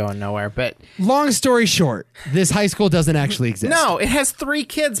 this is going nowhere, but Long story short, this high school doesn't actually exist. no, it has 3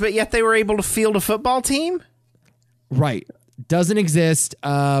 kids, but yet they were able to field a football team? Right. Doesn't exist.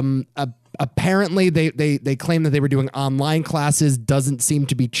 Apparently, they claim that they were doing online classes. Doesn't seem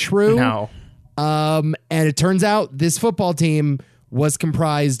to be true. No. And it turns out this football team was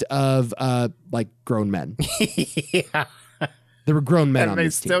comprised of like grown men. Yeah. There were grown men And on they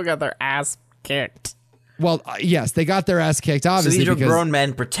this team. still got their ass kicked. Well, yes, they got their ass kicked, So obviously. these are because, grown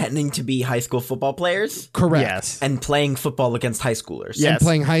men pretending to be high school football players correct. Yes. and playing football against high schoolers. Yes.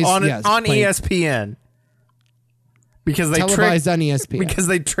 playing high- on, yes, on playing- ESPN. Because they Televised tricked, on ESPN. Because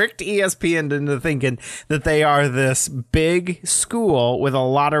they tricked ESPN into thinking that they are this big school with a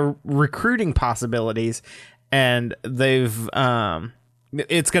lot of recruiting possibilities, and they've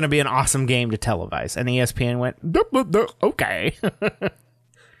it's going to be an awesome game to televise. And ESPN went, "Duh, duh, duh, okay,"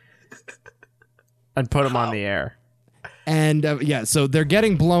 and put them on the air. And so they're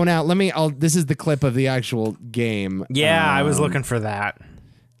getting blown out. This is the clip of the actual game. Yeah, I was looking for that.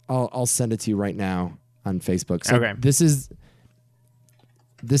 I'll send it to you right now on Facebook. So Okay. this is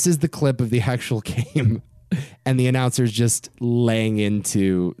the clip of the actual game, and the announcers just laying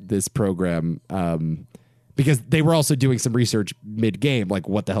into this program because they were also doing some research mid-game, like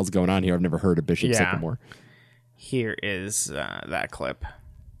what the hell's going on here? I've never heard of Bishop Sycamore. Here is that clip.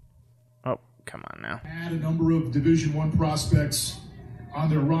 Oh, come on now. Had a number of Division I prospects on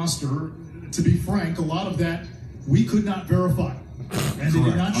their roster. To be frank, a lot of that we could not verify. And they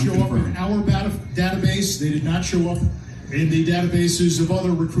did not show up in our database. They did not show up in the databases of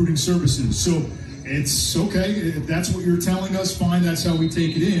other recruiting services. So it's okay. If that's what you're telling us, fine. That's how we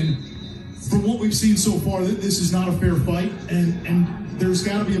take it in. From what we've seen so far, this is not a fair fight. And there's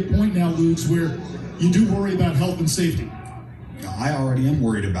got to be a point now, Ludes, where you do worry about health and safety. I already am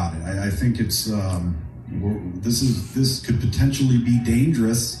worried about it. I think it's this could potentially be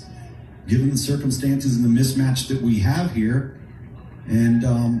dangerous given the circumstances and the mismatch that we have here.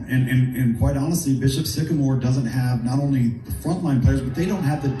 And quite honestly, Bishop Sycamore doesn't have not only the frontline players, but they don't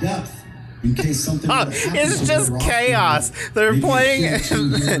have the depth in case something happens. It's just chaos. They're playing.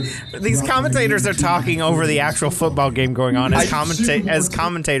 These commentators are talking over the actual football game going on as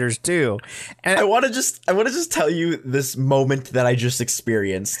commentators too. And I want to just tell you this moment that I just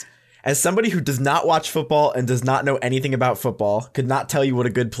experienced. As somebody who does not watch football and does not know anything about football, could not tell you what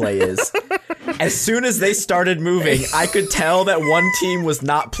a good play is. As soon as they started moving, I could tell that one team was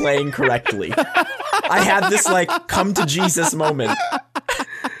not playing correctly. I had this like come to Jesus moment.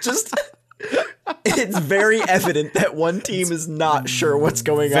 Just, it's very evident that one team is not sure what's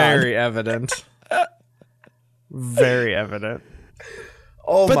going on. Very evident. Very evident.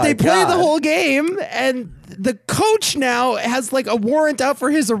 Oh but my they play God. the whole game, and the coach now has like a warrant out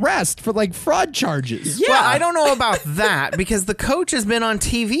for his arrest for like fraud charges. Yeah, well, I don't know about that because the coach has been on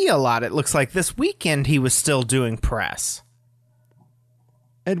TV a lot. It looks like this weekend he was still doing press.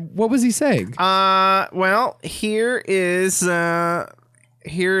 And what was he saying? Well, here is the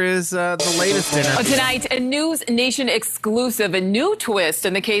latest interview. Tonight, a News Nation exclusive, a new twist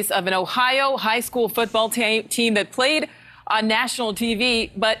in the case of an Ohio high school football team that played on national TV,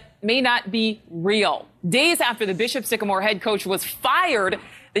 but may not be real. Days after the Bishop Sycamore head coach was fired,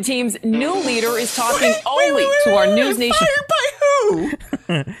 the team's new leader is talking only to our News Nation. Fired by who?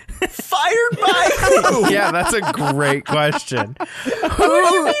 Fired by who? Yeah, that's a great question. What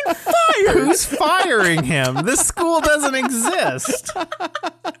do you mean fired? Who's firing him? This school doesn't exist.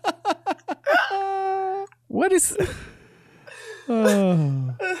 What is...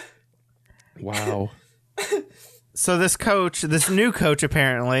 Wow. So this new coach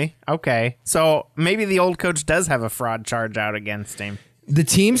apparently, okay. So maybe the old coach does have a fraud charge out against him. The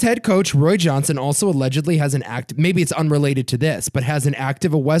team's head coach, Roy Johnson, also allegedly has an active, maybe it's unrelated to this, but has an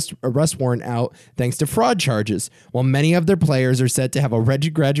active arrest warrant out thanks to fraud charges, while many of their players are said to have already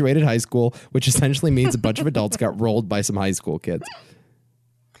graduated high school, which essentially means a bunch of adults got rolled by some high school kids.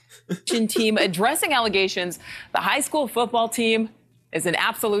 Team addressing allegations the high school football team is an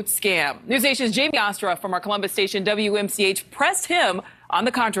absolute scam. News Nation's Jamie Ostra from our Columbus station WMCH pressed him on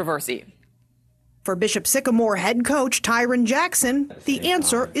the controversy. For Bishop Sycamore head coach Tyron Jackson, the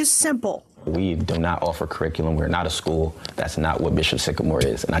answer is simple. We do not offer curriculum. We're not a school. That's not what Bishop Sycamore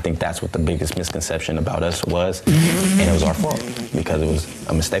is. And I think that's what the biggest misconception about us was. And it was our fault because it was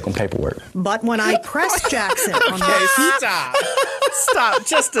a mistake on paperwork. But when I pressed Jackson on Stop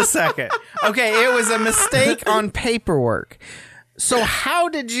just a second. Okay, it was a mistake on paperwork. So how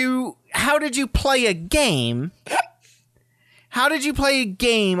did you play a game? How did you play a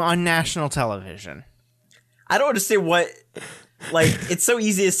game on national television? I don't understand what, like, it's so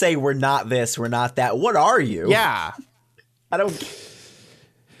easy to say we're not this, we're not that. What are you? Yeah. I don't.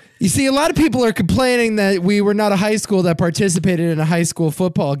 You see, a lot of people are complaining that we were not a high school that participated in a high school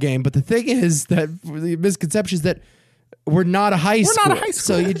football game. But the thing is that the misconception is that We're not a high school. We're not a high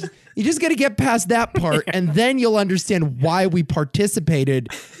school. So you just got to get past that part, and then you'll understand why we participated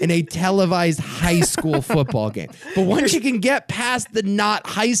in a televised high school football game. But once you can get past the not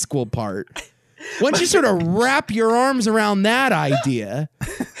high school part, once you sort of wrap your arms around that idea,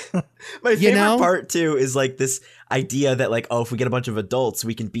 my favorite part too is like this idea that like, oh, if we get a bunch of adults,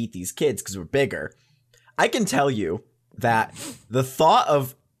 we can beat these kids because we're bigger. I can tell you that the thought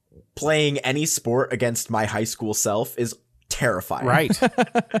of playing any sport against my high school self is terrifying. Right.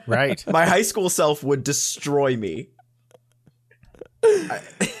 Right. My high school self would destroy me.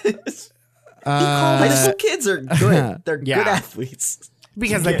 High school kids are good. They're good athletes.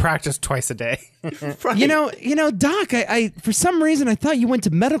 Because they practice twice a day. Right. You know, Doc, I for some reason I thought you went to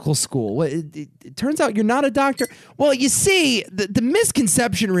medical school. Well, it turns out you're not a doctor. Well, you see, the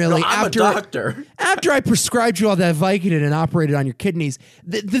misconception really, No, I'm a doctor. After I prescribed you all that Vicodin and operated on your kidneys,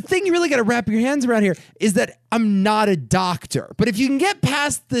 the thing you really got to wrap your hands around here is that I'm not a doctor. But if you can get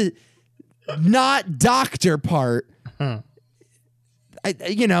past the not doctor part, I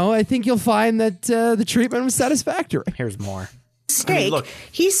think you'll find that the treatment was satisfactory. Here's more. Mistake.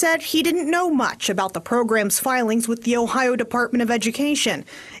 He said he didn't know much about the program's filings with the Ohio Department of Education.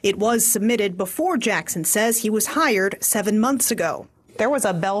 It was submitted before Jackson says he was hired 7 months ago. There was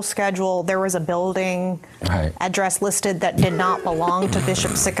a bell schedule, there was a building address listed that did not belong to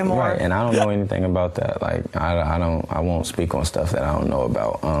Bishop Sycamore. Right, and I don't know anything about that. Like, I won't speak on stuff that I don't know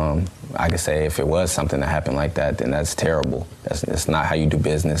about. I could say if it was something that happened like that, then that's terrible. That's not how you do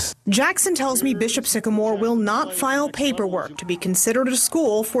business. Jackson tells me Bishop Sycamore will not file paperwork to be considered a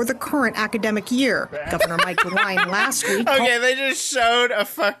school for the current academic year. Governor Mike DeWine last week. Okay, they just showed a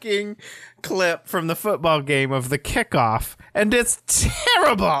fucking clip from the football game of the kickoff, and it's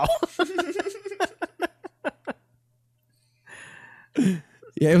terrible.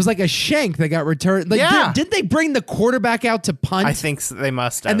 Yeah, it was like a shank that got returned. Like, did they bring the quarterback out to punt? I think so, they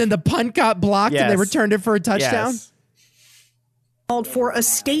must have. And then the punt got blocked and they Yes. returned it for a touchdown? Yes. Called for a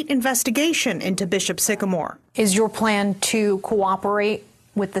state investigation into Bishop Sycamore. Is your plan to cooperate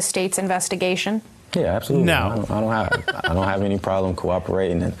with the state's investigation? Yeah, absolutely. No. I don't have any problem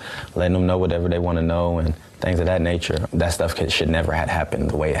cooperating and letting them know whatever they want to know and things of that nature. That stuff should never have happened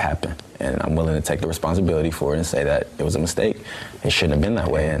the way it happened. And I'm willing to take the responsibility for it and say that it was a mistake. It shouldn't have been that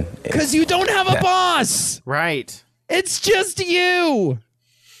way. And Because you don't have a boss. Right. It's just you.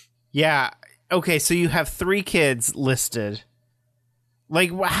 Yeah. Okay, so you have 3 kids listed.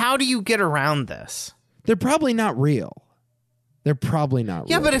 Like, how do you get around this? They're probably not real. They're probably not real.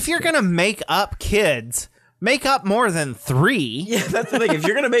 Yeah, but if you're going to make up kids, make up more than 3. Yeah, that's the thing. If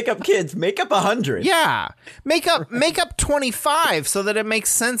you're gonna make up kids, make up 100. Yeah. Make up 25 so that it makes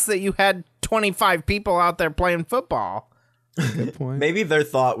sense that you had 25 people out there playing football. Good point. Maybe their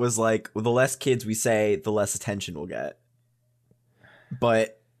thought was like, well, the less kids we say, the less attention we'll get.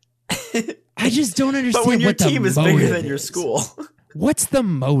 But I just don't understand. But when your what the team is bigger motive than your is. school. What's the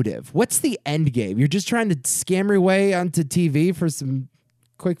motive? What's the end game? You're just trying to scam your way onto TV for some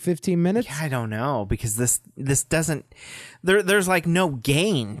quick 15 minutes? Yeah, I don't know, because this doesn't there's like no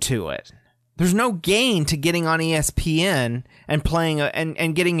gain to it. There's no gain to getting on ESPN and playing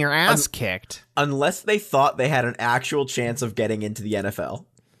and getting your ass kicked. Unless they thought they had an actual chance of getting into the NFL.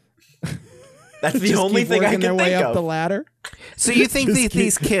 That's the Just only keep thing I working can their way think up of. the ladder. So you think Just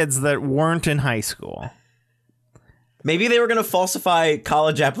these kids that weren't in high school, maybe they were going to falsify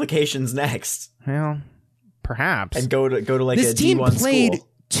college applications next well, perhaps, and go to like This a team D1 played school.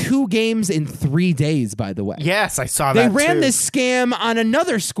 2 games in 3 days, by the way. Yes, I saw They that. ran too. this scam on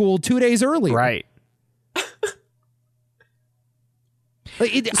another school 2 days earlier. Right.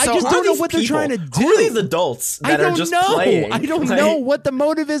 Like, I So just who don't are know these what they're people? trying to do. Who are these adults that I are don't just know. playing? I don't Like, know what the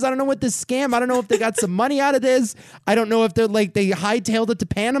motive is. I don't know what this scam. I don't know if they got some money out of this. I don't know if they're like they hightailed it to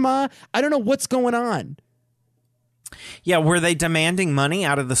Panama. I don't know what's going on. Yeah, were they demanding money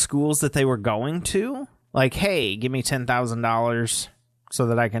out of the schools that they were going to? Like, hey, give me $10,000 so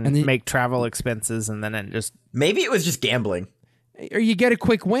that I can make travel expenses, and then it just Maybe it was just gambling. Or you get a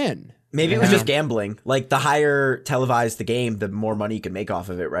quick win. Maybe it was just gambling. Like, the higher televised the game, the more money you can make off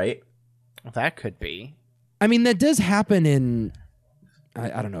of it, right? that could be. I mean, that does happen in.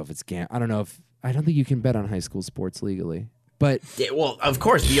 I don't know if it's I don't know if I don't think you can bet on high school sports legally. But Yeah, well, of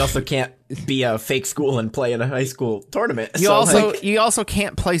course, you also can't be a fake school and play in a high school tournament. You So, also like, you also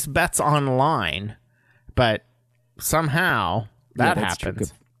can't place bets online, but somehow that yeah, that's true.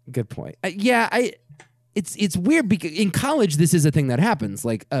 happens. Good point. It's weird because in college this is a thing that happens.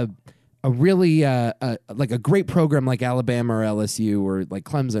 Like a really like a great program like Alabama or LSU or like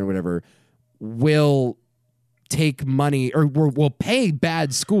Clemson or whatever will take money or will pay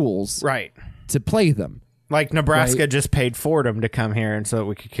bad schools Right. to play them. Like Nebraska Right. just paid Fordham to come here and so that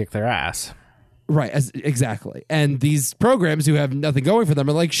we could kick their ass. Right, exactly. And these programs who have nothing going for them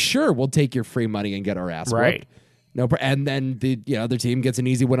are like, sure, we'll take your free money and get our ass Right. whooped. And then the other team gets an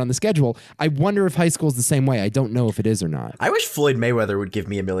easy win on the schedule. I wonder if high school is the same way. I don't know if it is or not. I wish Floyd Mayweather would give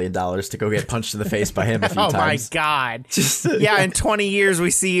me $1 million to go get punched in the face by him a few Oh times. my God. Yeah, in 20 years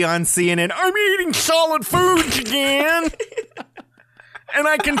we see on CNN, I'm eating solid foods again. And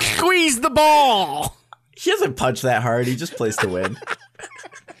I can squeeze the ball. He doesn't punch that hard. He just plays to win.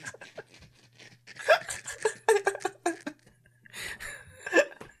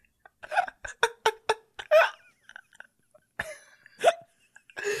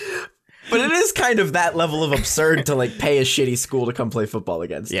 But it is kind of that level of absurd to like pay a shitty school to come play football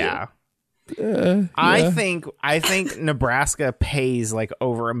against Yeah. you. I think Nebraska pays like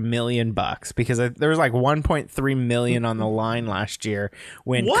over $1 million because there was like 1.3 million on the line last year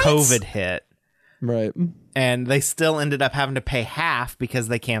when What? COVID hit. Right. And they still ended up having to pay half because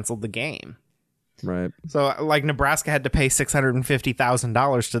they canceled the game. Right. So like Nebraska had to pay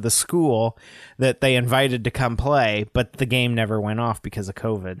 $650,000 to the school that they invited to come play, but the game never went off because of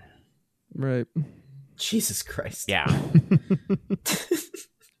COVID. Right. Jesus Christ. Yeah.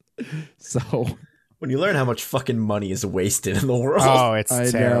 So when you learn how much fucking money is wasted in the world. Oh, it's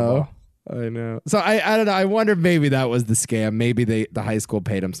terrible. I know. So I don't know. I wonder if maybe that was the scam. Maybe the high school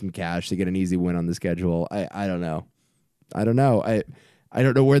paid them some cash to get an easy win on the schedule. I don't know. I don't know. I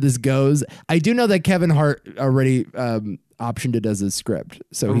don't know where this goes. I do know that Kevin Hart already optioned it as a script.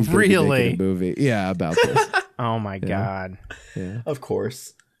 So he's gonna be making a movie. Yeah, about this. Oh my God. Yeah. Of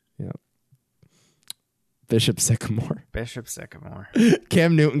course. Yeah. Bishop Sycamore. Bishop Sycamore.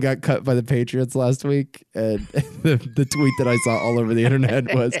 Cam Newton got cut by the Patriots last week, and the tweet that I saw all over the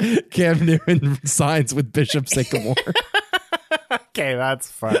internet was Cam Newton signs with Bishop Sycamore. Okay, that's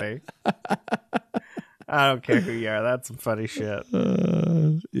funny. I don't care who you are. That's some funny shit.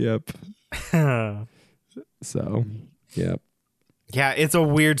 Yep. So, yep. Yeah, it's a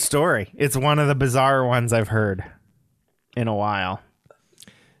weird story. It's one of the bizarre ones I've heard in a while.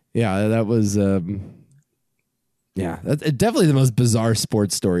 Yeah, that was that's definitely the most bizarre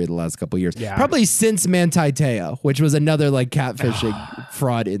sports story of the last couple of years. Yeah. Probably since Manti Te'o, which was another like catfishing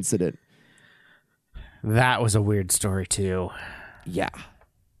fraud incident. That was a weird story too. Yeah.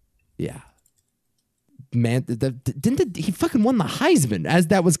 Man, he fucking won the Heisman as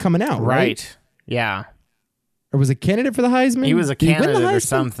that was coming out, right? Yeah. Or was a candidate for the Heisman? He was a Did he win the candidate or Heisman?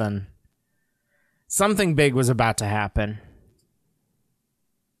 something. Something big was about to happen.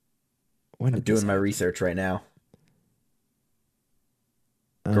 When I'm did doing my research right now.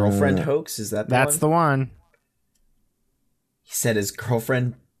 Girlfriend hoax? Is that the That's one? the one. He said his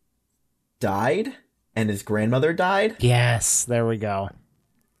girlfriend died and his grandmother died Yes, there we go.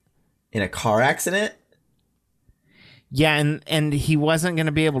 in a car accident. Yeah, and he wasn't going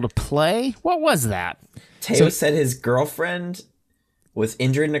to be able to play? What was that? Teo said his girlfriend was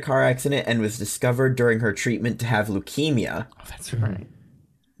injured in a car accident and was discovered during her treatment to have leukemia. Oh, that's right.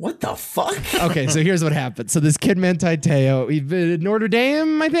 What the fuck? Okay, so here's what happened. So this kid Manti Te'o, he's been at Notre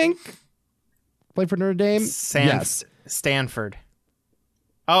Dame, I think. Played for Notre Dame. Yes. Stanford.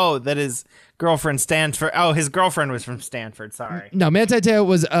 Oh, that is girlfriend Stanford. Oh, his girlfriend was from Stanford. Sorry. No, Manti Te'o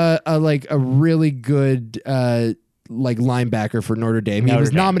was a really good linebacker for Notre Dame. He Notre was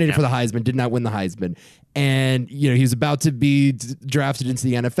Dame, nominated yeah. for the Heisman, did not win the Heisman. And, he was about to be drafted into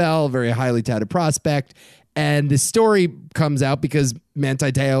the NFL, very highly touted prospect. And the story comes out because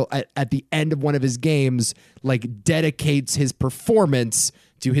Manti Te'o at the end of one of his games, dedicates his performance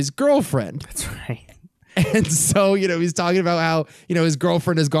to his girlfriend. That's right. And so, he's talking about how, his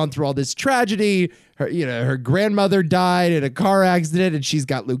girlfriend has gone through all this tragedy. Her grandmother died in a car accident and she's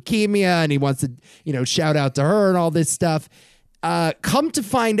got leukemia and he wants to, shout out to her and all this stuff. Come to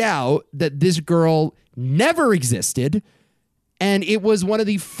find out that this girl never existed. And it was one of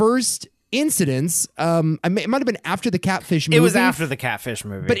the first incidents. It might have been after the Catfish movie. It was after the Catfish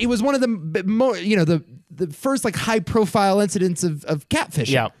movie. But it was one of the more, the first high profile incidents of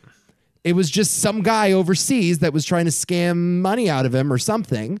catfishing. Yep. It was just some guy overseas that was trying to scam money out of him or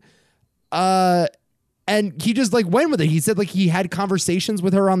something. And he just went with it. He said he had conversations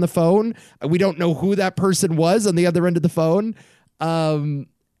with her on the phone. We don't know who that person was on the other end of the phone. And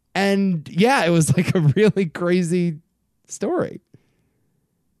yeah, it was a really crazy story.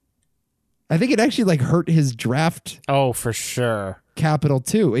 I think it actually hurt his draft. Oh, for sure. Capital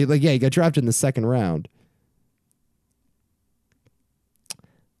too. He got drafted in the second round.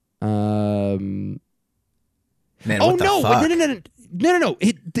 Man, Oh what the no! fuck? No!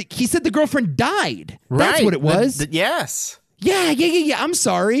 He said the girlfriend died. That's Right. what it was. Yes. Yeah. I'm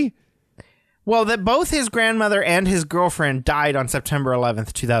sorry. Well, that both his grandmother and his girlfriend died on September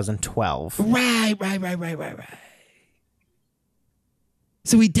 11th, 2012. Right.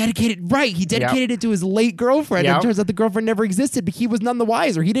 So he dedicated it to his late girlfriend. Yep. And it turns out the girlfriend never existed, but he was none the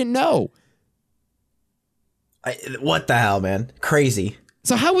wiser. He didn't know. What the hell, man? Crazy.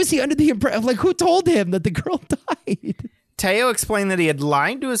 So how was he under the impression? Like, who told him that the girl died? Teo explained that he had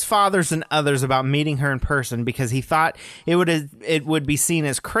lied to his fathers and others about meeting her in person because he thought it would be seen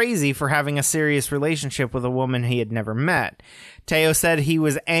as crazy for having a serious relationship with a woman he had never met. Teo said he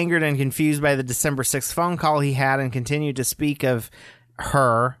was angered and confused by the December 6th phone call he had and continued to speak of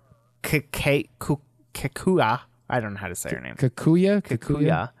her, Kekuya. I don't know how to say her name.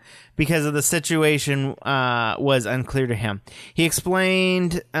 Kekuya? Because of the situation was unclear to him. He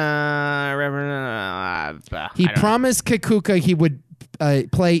explained... he promised Kekuka he would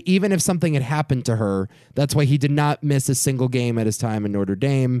play even if something had happened to her. That's why he did not miss a single game at his time in Notre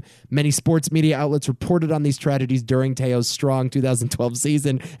Dame. Many sports media outlets reported on these tragedies during Teo's strong 2012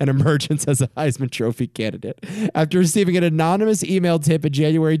 season and emergence as a Heisman Trophy candidate. After receiving an anonymous email tip in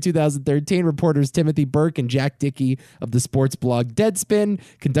January 2013, reporters Timothy Burke and Jack Dickey of the sports blog Deadspin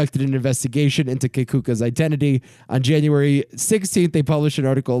conducted an investigation into Kekuka's identity. On January 16th, they published an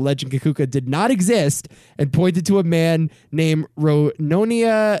article alleging Kekuka did not exist and pointed to a man named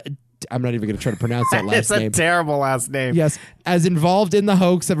Rononia. I'm not even going to try to pronounce that last name. It's a terrible last name. Yes, as involved in the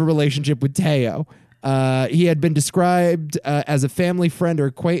hoax of a relationship with Teo. He had been described as a family friend or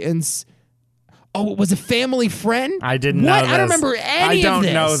acquaintance. Oh, it was a family friend? I didn't know this. I don't remember any of this.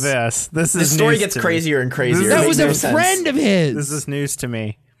 I don't know this. This story gets crazier and crazier. That was a friend of his. This is news to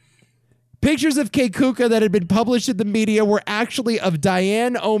me. Pictures of Kekuka that had been published in the media were actually of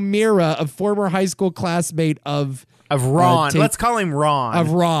Diane O'Meara, a former high school classmate of Ron. Let's call him Ron.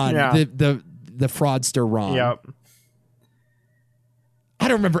 Of Ron, yeah. the fraudster Ron. Yep. I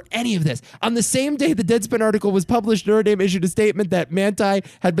don't remember any of this. On the same day the Deadspin article was published, Notre Dame issued a statement that Manti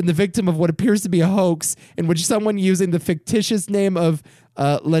had been the victim of what appears to be a hoax in which someone using the fictitious name of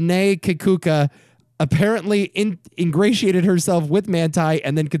Lene Kekuka apparently ingratiated herself with Manti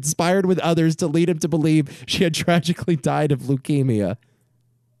and then conspired with others to lead him to believe she had tragically died of leukemia.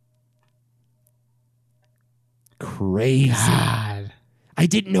 Crazy. God. I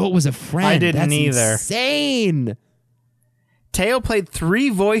didn't know it was a friend. I didn't either. That's insane. Teo played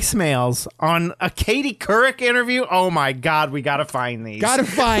 3 voicemails on a Katie Couric interview. Oh my God, we gotta find these. Gotta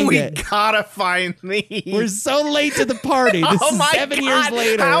find it. We gotta find these. We're so late to the party. This is 7 years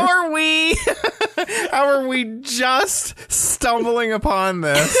later. How are we? How are we just stumbling upon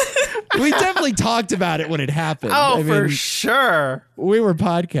this? We definitely talked about it when it happened. Oh, for sure. We were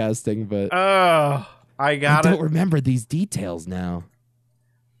podcasting, but I don't remember these details now.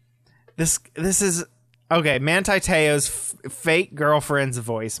 This is okay. Manti Te'o's fake girlfriend's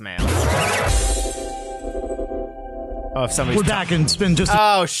voicemails. Oh, if somebody's we're back and spin just.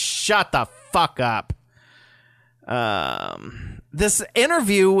 Oh, shut the fuck up. This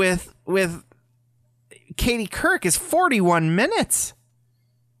interview with Katie Couric is 41 minutes.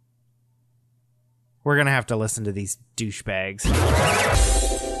 We're gonna have to listen to these douchebags.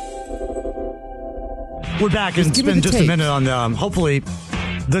 We're back and spend just a minute on hopefully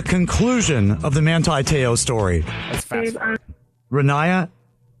the conclusion of the Manti Teo story. That's fast. Renaya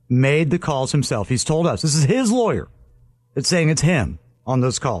made the calls himself. He's told us. This is his lawyer. It's saying it's him on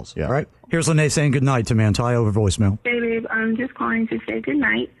those calls. Yeah. Right? Here's Lene saying goodnight to Manti over voicemail. Hey, babe, I'm just calling to say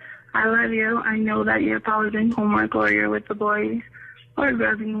goodnight. I love you. I know that you're probably doing homework or you're with the boys or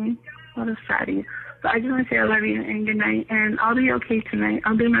grabbing me. What a fatty. But I just want to say I love you and goodnight. And I'll be okay tonight.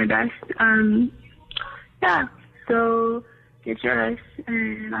 I'll do my best. Yeah. So get your rest,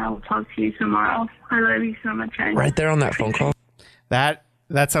 and I will talk to you tomorrow. I love you so much. Right there on that phone call. That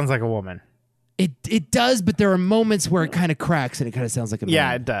sounds like a woman. It does, but there are moments where it kind of cracks and it kind of sounds like a man.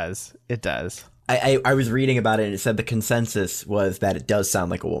 Yeah, it does. It does. I was reading about it and it said the consensus was that it does sound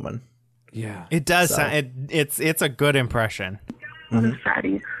like a woman. Yeah, it does. Sound, it's a good impression.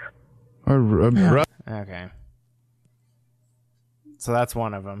 Fatty. Okay. So that's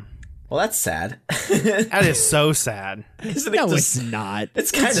one of them. Well, that's sad. That is so sad. Isn't No, it it's not. It's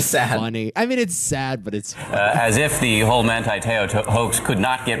kind of sad. Funny. I mean, it's sad, but it's funny. As if the whole Manti Teo hoax could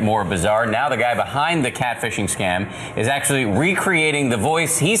not get more bizarre. Now the guy behind the catfishing scam is actually recreating the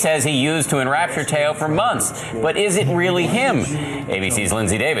voice he says he used to enrapture Teo for months. But is it really him? ABC's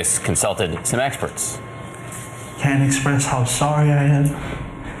Lindsay Davis consulted some experts. Can't express how sorry I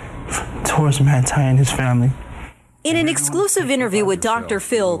am towards Manti and his family. In an exclusive interview with Dr.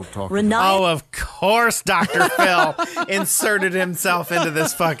 Phil, Renaya... Oh, of course Dr. Phil inserted himself into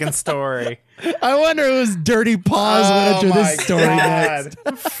this fucking story. I wonder whose dirty paws went into this story next.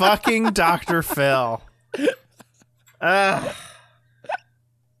 Fucking Dr. Phil.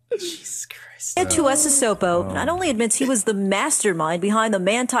 Jesus Christ. Tuiasosopo not only admits he was the mastermind behind the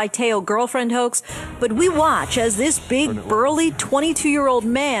Manti Te'o girlfriend hoax, but we watch as this big, burly 22-year-old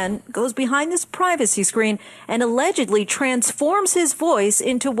man goes behind this privacy screen and allegedly transforms his voice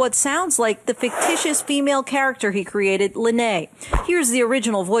into what sounds like the fictitious female character he created, Lene. Here's the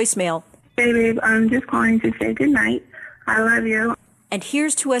original voicemail. Hey, babe, I'm just calling to say goodnight. I love you. And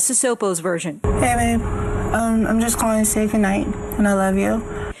here's Tuiasosopo's version. Hey, babe, I'm just calling to say goodnight, and I love you.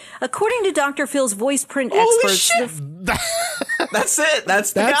 According to Dr. Phil's voice print Holy experts... shit. That's it.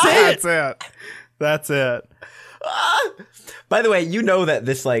 That's the guy. That's it. By the way, you know that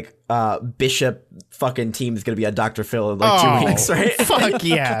this like Bishop fucking team is gonna be on Dr. Phil in like 2 weeks, right? Fuck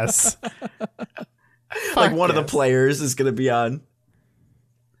yes. Like one of the players is gonna be on.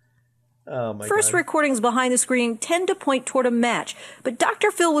 Oh my First God. recordings behind the screen tend to point toward a match, but Dr.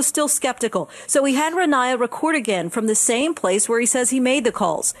 Phil was still skeptical, so he had Renaya record again from the same place where he says he made the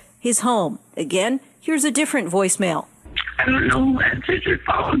calls, his home. Again, here's a different voicemail. I don't know who answered your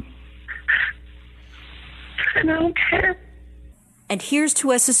phone. And I don't care. And here's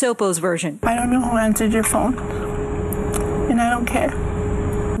Tuiasosopo's version. I don't know who answered your phone. And I don't care.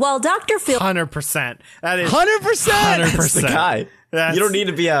 While Dr. Phil... 100%. That is 100%. That's the guy. You don't need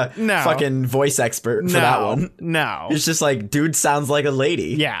to be a fucking voice expert for that one. No. It's just like, dude sounds like a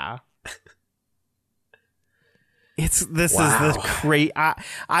lady. Yeah. This is the great.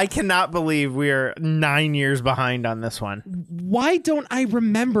 I cannot believe we are 9 years behind on this one. Why don't I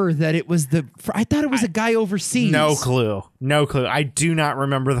remember that it was I thought it was a guy overseas. No clue. I do not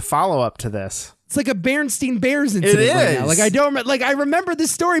remember the follow-up to this. It's like a Berenstain Bears incident. It is. Right now. Like I don't like I remember this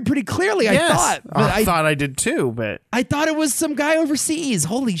story pretty clearly. Yes. I thought. But I thought I did too, but I thought it was some guy overseas.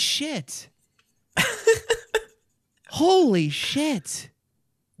 Holy shit. Holy shit.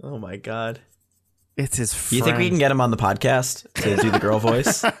 Oh my God. It's his friend. You think we can get him on the podcast to do the girl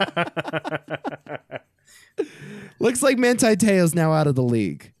voice? Looks like Manti Te'o's now out of the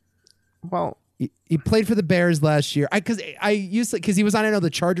league. Well, he played for the Bears last year. Because he was on the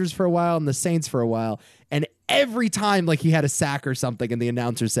Chargers for a while and the Saints for a while, and every time like he had a sack or something and the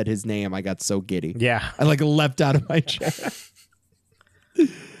announcer said his name, I got so giddy. Yeah, I like leapt out of my chair.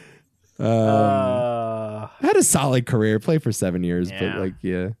 Had a solid career, played for 7 years, but like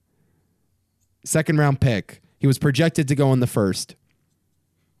second round pick. He was projected to go in the first.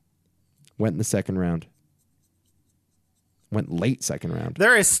 Went in the second round. Went late second round.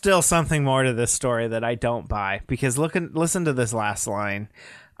 There is still something more to this story that I don't buy, because listen to this last line.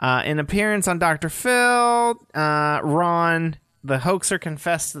 In appearance on Dr. Phil, Ron, the hoaxer,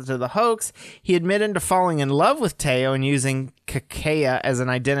 confessed to the hoax. He admitted to falling in love with Te'o and using Kakea as an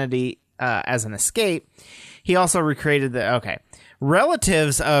identity as an escape. He also recreated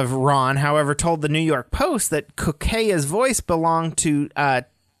Relatives of Ron, however, told the New York Post that Kakea's voice belonged to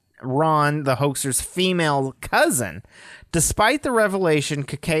Ron, the hoaxer's female cousin. Despite the revelation,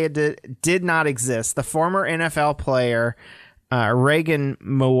 Kakea did not exist. The former NFL player, Reagan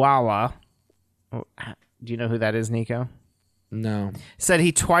Moala, do you know who that is, Nico? No. Said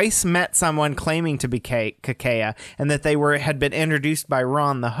he twice met someone claiming to be Kakea, and that they had been introduced by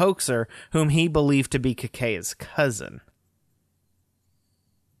Ron, the hoaxer, whom he believed to be Kakea's cousin.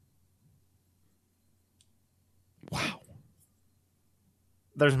 Wow.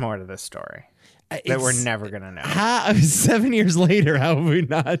 There's more to this story that we're never going to know. 7 years later, how have we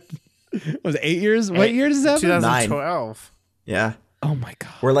not? Was it 8 years? What year is that? 2012. Yeah. Oh my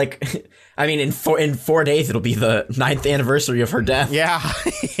God. We're like, I mean, in 4 days, it'll be the 9th anniversary of her death. Yeah.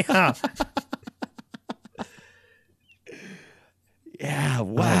 Yeah. Yeah.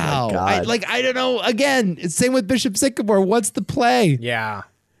 Wow. Oh my God. I don't know. Again, it's same with Bishop Sycamore. What's the play? Yeah.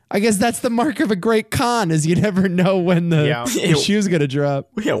 I guess that's the mark of a great con, is you never know when the shoe's going to drop.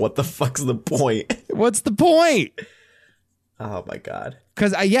 Yeah, what the fuck's the point? What's the point? Oh, my God.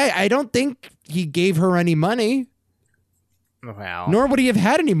 Because, I don't think he gave her any money. Well. Nor would he have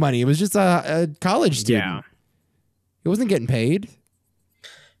had any money. It was just a college student. Yeah. He wasn't getting paid.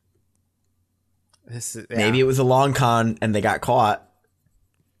 Maybe it was a long con and they got caught.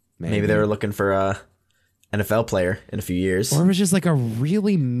 Maybe they were looking for a NFL player in a few years. Or it was just like a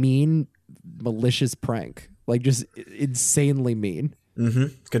really mean, malicious prank. Like just insanely mean. Mm-hmm.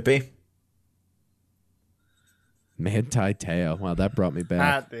 Could be. Manti Te'o. Wow, that brought me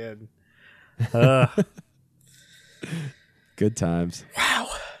back. That did. Good times. Wow.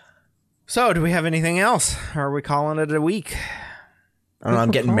 So, do we have anything else? Or are we calling it a week? I don't know.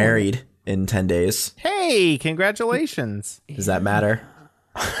 I'm getting married in 10 days. Hey, congratulations. Does that matter?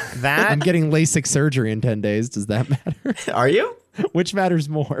 I'm getting LASIK surgery in 10 days. Does that matter? Are you? Which matters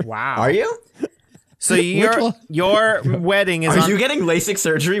more? Wow. Are you? So your wedding is Are you getting LASIK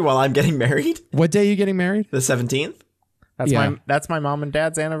surgery while I'm getting married? What day are you getting married? The 17th. That's my mom and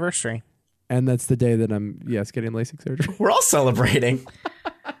dad's anniversary. And that's the day that I'm getting LASIK surgery. We're all celebrating.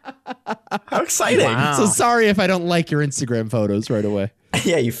 How exciting. Wow. So sorry if I don't like your Instagram photos right away.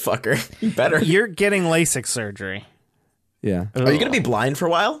 Yeah, you fucker. You better. You're getting LASIK surgery. Yeah. Are you going to be blind for a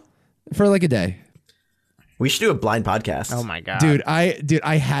while? For like a day. We should do a blind podcast. Oh my God. Dude,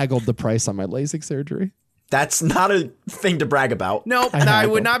 I haggled the price on my LASIK surgery. That's not a thing to brag about. Nope. I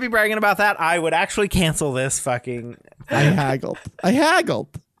would not be bragging about that. I would actually cancel this fucking. I haggled.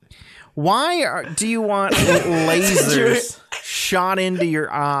 Why do you want lasers shot into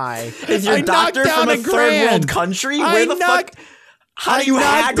your eye? Is your doctor from a third world country? Where the fuck? How do you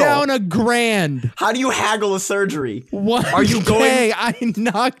haggle? Down $1,000. How do you haggle a surgery? What? Are you going? I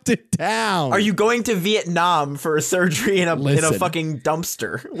knocked it down. Are you going to Vietnam for a surgery in a fucking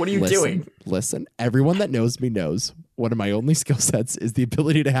dumpster? What are you doing? Listen, everyone that knows me knows one of my only skill sets is the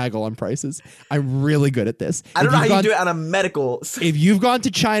ability to haggle on prices. I'm really good at this. I don't know how you do it on a medical. If you've gone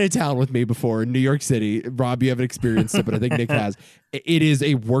to Chinatown with me before in New York City, Rob, you haven't experienced it, but I think Nick has. It is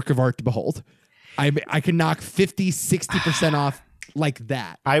a work of art to behold. I can knock 50, 60% off like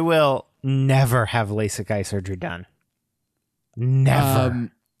that. I will never have LASIK eye surgery done. Never.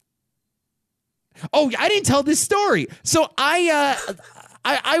 I didn't tell this story. So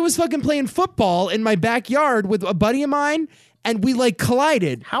I was fucking playing football in my backyard with a buddy of mine, and we like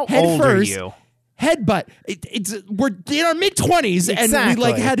collided. How head old first, are you? Headbutt. We're in our mid-20s, and we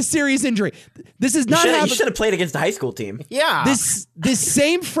like had a serious injury. This is not. You should have played against the high school team. Yeah. This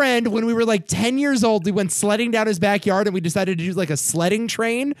same friend, when we were like 10 years old, we went sledding down his backyard, and we decided to do like a sledding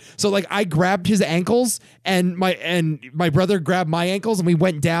train. So like I grabbed his ankles, and my brother grabbed my ankles, and we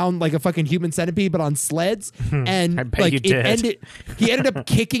went down like a fucking human centipede, but on sleds. And I bet like you did. he ended up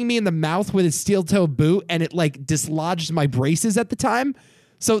kicking me in the mouth with his steel toe boot, and it like dislodged my braces at the time.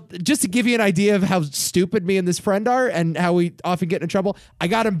 So just to give you an idea of how stupid me and this friend are and how we often get in trouble, I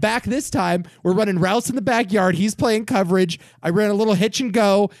got him back this time. We're running routes in the backyard. He's playing coverage. I ran a little hitch and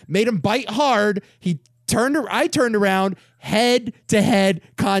go, made him bite hard. I turned around, head to head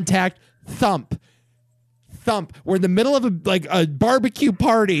contact, thump. We're in the middle of a barbecue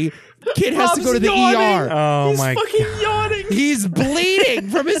party. Kid has to go to the ER. Oh my God. Yawning. He's bleeding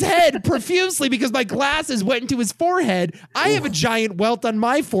from his head profusely because my glasses went into his forehead. I have a giant welt on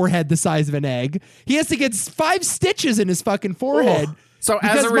my forehead the size of an egg. He has to get 5 stitches in his fucking forehead. So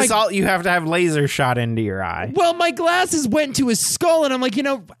as a result, you have to have laser shot into your eye. Well, my glasses went to his skull, and I'm like,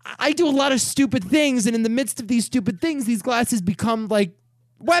 I do a lot of stupid things, and in the midst of these stupid things, these glasses become like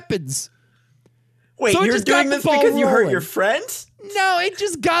weapons. Wait, So it you're just got doing the this ball because you hurt rolling. your friend? No, it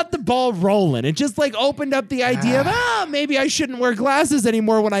just got the ball rolling. It just like opened up the idea of, maybe I shouldn't wear glasses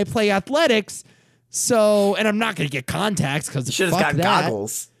anymore when I play athletics. So, and I'm not going to get contacts because You should have got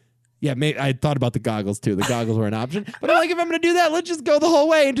goggles. Yeah, I thought about the goggles too. The goggles were an option. But I'm like, if I'm going to do that, let's just go the whole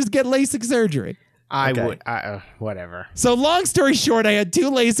way and just get LASIK surgery. I would. Whatever. So long story short, I had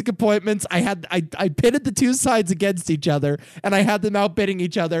 2 LASIK appointments. I pitted the 2 sides against each other, and I had them outbidding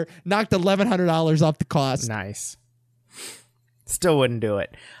each other. Knocked $1,100 off the cost. Nice. Still wouldn't do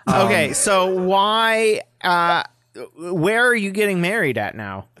it. Okay, so why? Where are you getting married at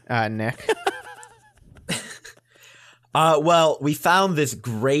now, Nick? Well, we found this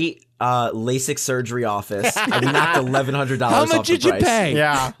great LASIK surgery office. I knocked $1,100 How off much the did you price. pay?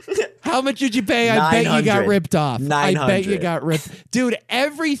 Yeah. How much did you pay? I bet you got 900. ripped off. I bet you 900. got ripped. Dude,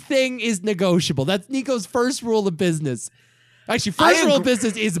 everything is negotiable. That's Nico's first rule of business. Actually, first rule of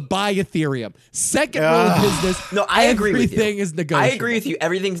business is buy Ethereum. Second rule of business, No, I agree with you. everything is negotiable. I agree with you.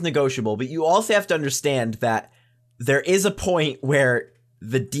 Everything's negotiable, but you also have to understand that there is a point where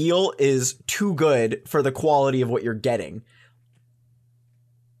the deal is too good for the quality of what you're getting.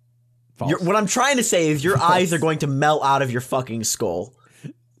 What I'm trying to say is your eyes are going to melt out of your fucking skull.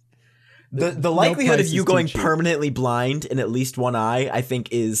 The likelihood of you going permanently blind in at least one eye, I think,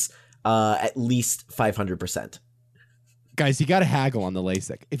 is at least 500%. Guys, you got to haggle on the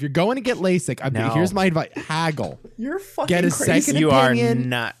LASIK. If you're going to get LASIK, No. here's my advice. Haggle. You're fucking Get a crazy. second You are opinion.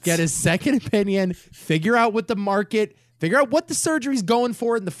 nuts. Get a second opinion. Figure out what the market, figure out what the surgery's going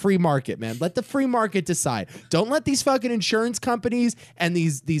for in the free market, man. Let the free market decide. Don't let these fucking insurance companies and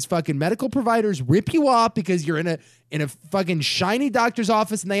these fucking medical providers rip you off because you're in a fucking shiny doctor's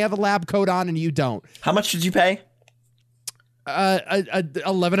office and they have a lab coat on and you don't. How much did you pay?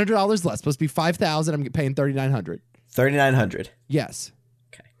 $1,100 less. Supposed to be $5,000. I'm paying $3,900. $3,900. Yes.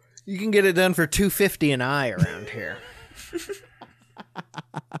 You can get it done for $250 an eye around here.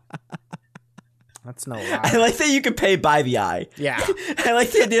 That's no lie. I like that you can pay by the eye. Yeah. I like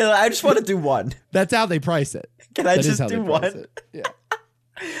the idea that I just want to do one. That's how they price it. Can I That is just how they do price one? it. Yeah.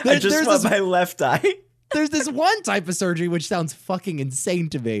 I just There's want this- my left eye. There's this one type of surgery which sounds fucking insane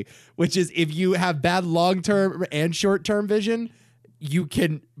to me, which is if you have bad long-term and short-term vision, you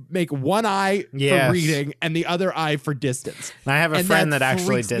can make one eye Yes. for reading and the other eye for distance. And I have a And friend that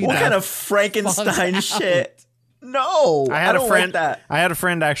actually freaks did me that. What kind of Frankenstein out. shit? No, I had a don't friend. like that. I had a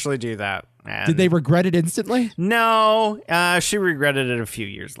friend actually do that. And Did they regret it instantly? No, she regretted it a few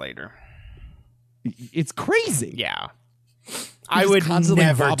years later. It's crazy. Yeah. You're I would constantly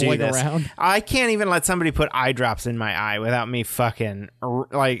never do wobbling this. around. I can't even let somebody put eye drops in my eye without me fucking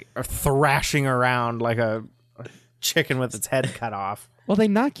like thrashing around like a chicken with its head cut off. Well, they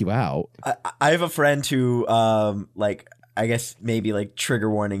knock you out. I have a friend who, like, I guess maybe like trigger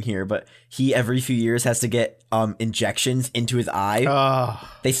warning here, but he every few years has to get injections into his eye.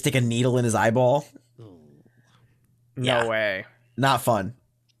 They stick a needle in his eyeball. No way. Not fun.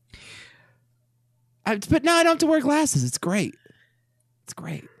 But now I don't have to wear glasses. It's great. It's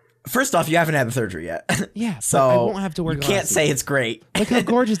great. First off, you haven't had the surgery yet. Yeah, so but I won't have to wear you glasses. can't say it's great. Look how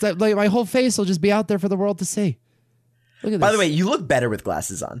gorgeous that! Like my whole face will just be out there for the world to see. Look at this. By the way, you look better with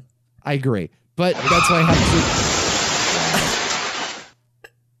glasses on. I agree, but that's why I have to.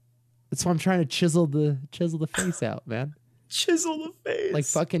 That's why I'm trying to chisel the face out, man. Chisel the face, like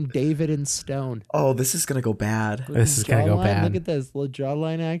fucking David in stone. Oh, this is gonna go bad. Look at this jawline. Look at this little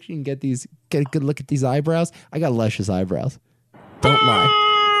jawline action. You get a good look at these eyebrows. I got luscious eyebrows. Don't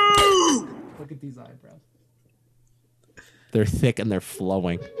lie. Look at these eyebrows. They're thick and they're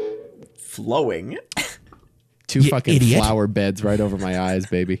flowing. Flowing? Two fucking flower beds right over my eyes,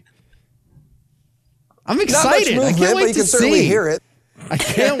 baby. I'm excited. I can't wait to see. Hear it. I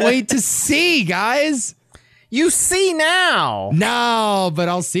can't wait to see, guys. You see now. No, but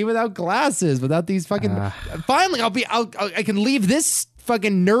I'll see without glasses, without these fucking. Finally, I can leave this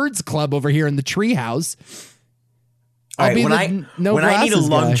fucking nerds club over here in the treehouse. All right, when I need a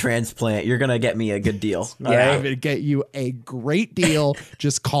lung guy. transplant, you're gonna get me a good deal. All Yeah, right? I'm gonna get you a great deal.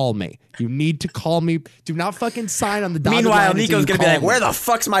 Just call me. You need to call me. Do not fucking sign on the dotted Meanwhile, line until Nico's you gonna be call like, me. "Where the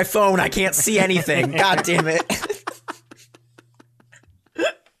fuck's my phone? I can't see anything. God damn it!"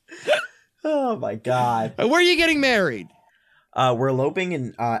 Oh my god. Where are you getting married? We're eloping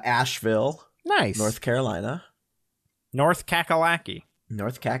in Asheville, Nice. North Carolina. North Kakalaki.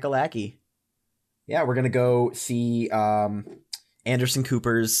 North Kakalaki. Yeah, we're gonna go see Anderson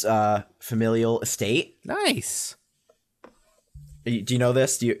Cooper's familial estate. Nice. Do you know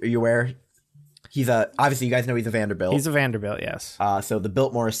this? Are you aware? He's obviously you guys know he's a Vanderbilt. He's a Vanderbilt, yes. So the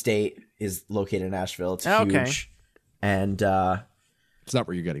Biltmore estate is located in Asheville. It's huge. Okay. And it's not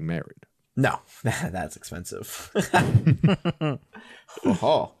where you're getting married. No, that's expensive.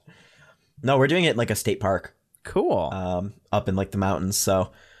 Oh. No, we're doing it in like a state park. Cool. Up in like the mountains.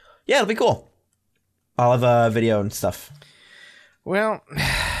 So yeah, it'll be cool. I'll have a video and stuff. Well,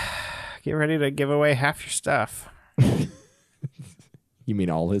 get ready to give away half your stuff. You mean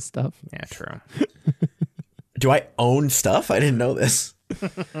all his stuff? Yeah, true. Do I own stuff? I didn't know this. I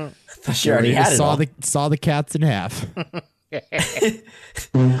thought she already had it all. Saw the cats in half.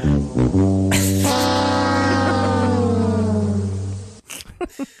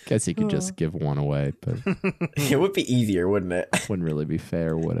 Guess you could just give one away, but It would be easier, wouldn't it? wouldn't really be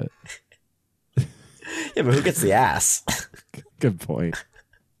fair, would it? Yeah, but who gets the ass? Good point.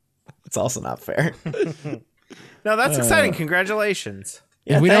 It's also not fair. No, that's exciting. Congratulations.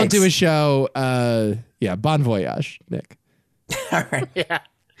 Yeah, if we thanks. don't do a show, bon voyage, Nick. All right. Yeah.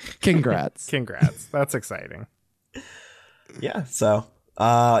 Congrats. Congrats. That's exciting. Yeah. So,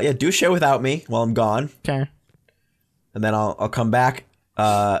 do a show without me while I'm gone, Okay. and then I'll come back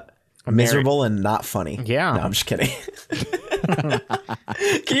miserable and not funny. Yeah. No, I'm just kidding.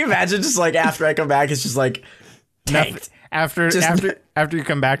 Can you imagine just like after I come back, it's just like tanked. After you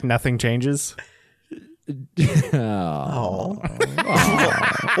come back, nothing changes. Oh.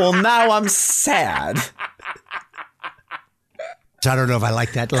 Well, now I'm sad. I don't know if I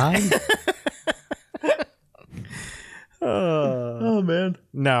like that line. Oh man.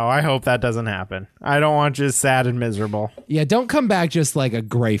 No, I hope that doesn't happen. I don't want you sad and miserable. Yeah, don't come back just like a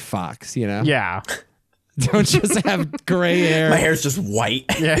gray fox, you know? Yeah. Don't just have gray hair. My hair's just white.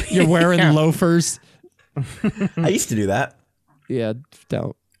 Yeah. You're wearing loafers. I used to do that. Yeah,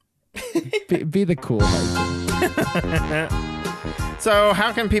 don't. Be the cool husband. So,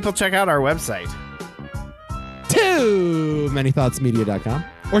 how can people check out our website? TooManyThoughtsMedia.com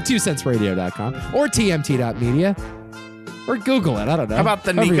or 2centsradio.com or TMT.media or Google it. I don't know. How about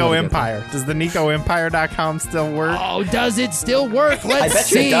the However you Nico wanna get Empire? Does the NicoEmpire.com still work? Oh, does it still work? Let's I bet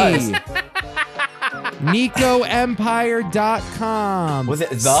see. it does. NicoEmpire.com. Was it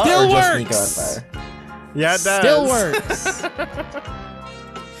the still or works. just Nico Empire? Yeah, it does. Still works.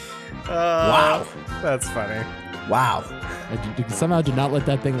 Wow. That's funny. Wow. I somehow did not let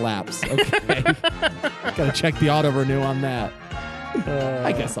that thing lapse. Okay. Gotta check the auto renew on that.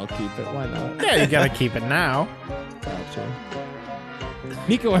 I guess I'll keep it. Why not? Yeah, you gotta keep it now. Gotcha.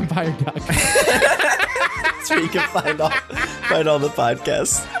 NicoEmpire.com. That's where you can find all the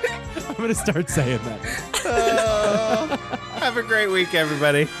podcasts. I'm gonna start saying that. Have a great week,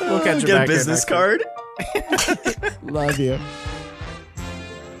 everybody. We'll catch you Get back a here business next week. card. Love you.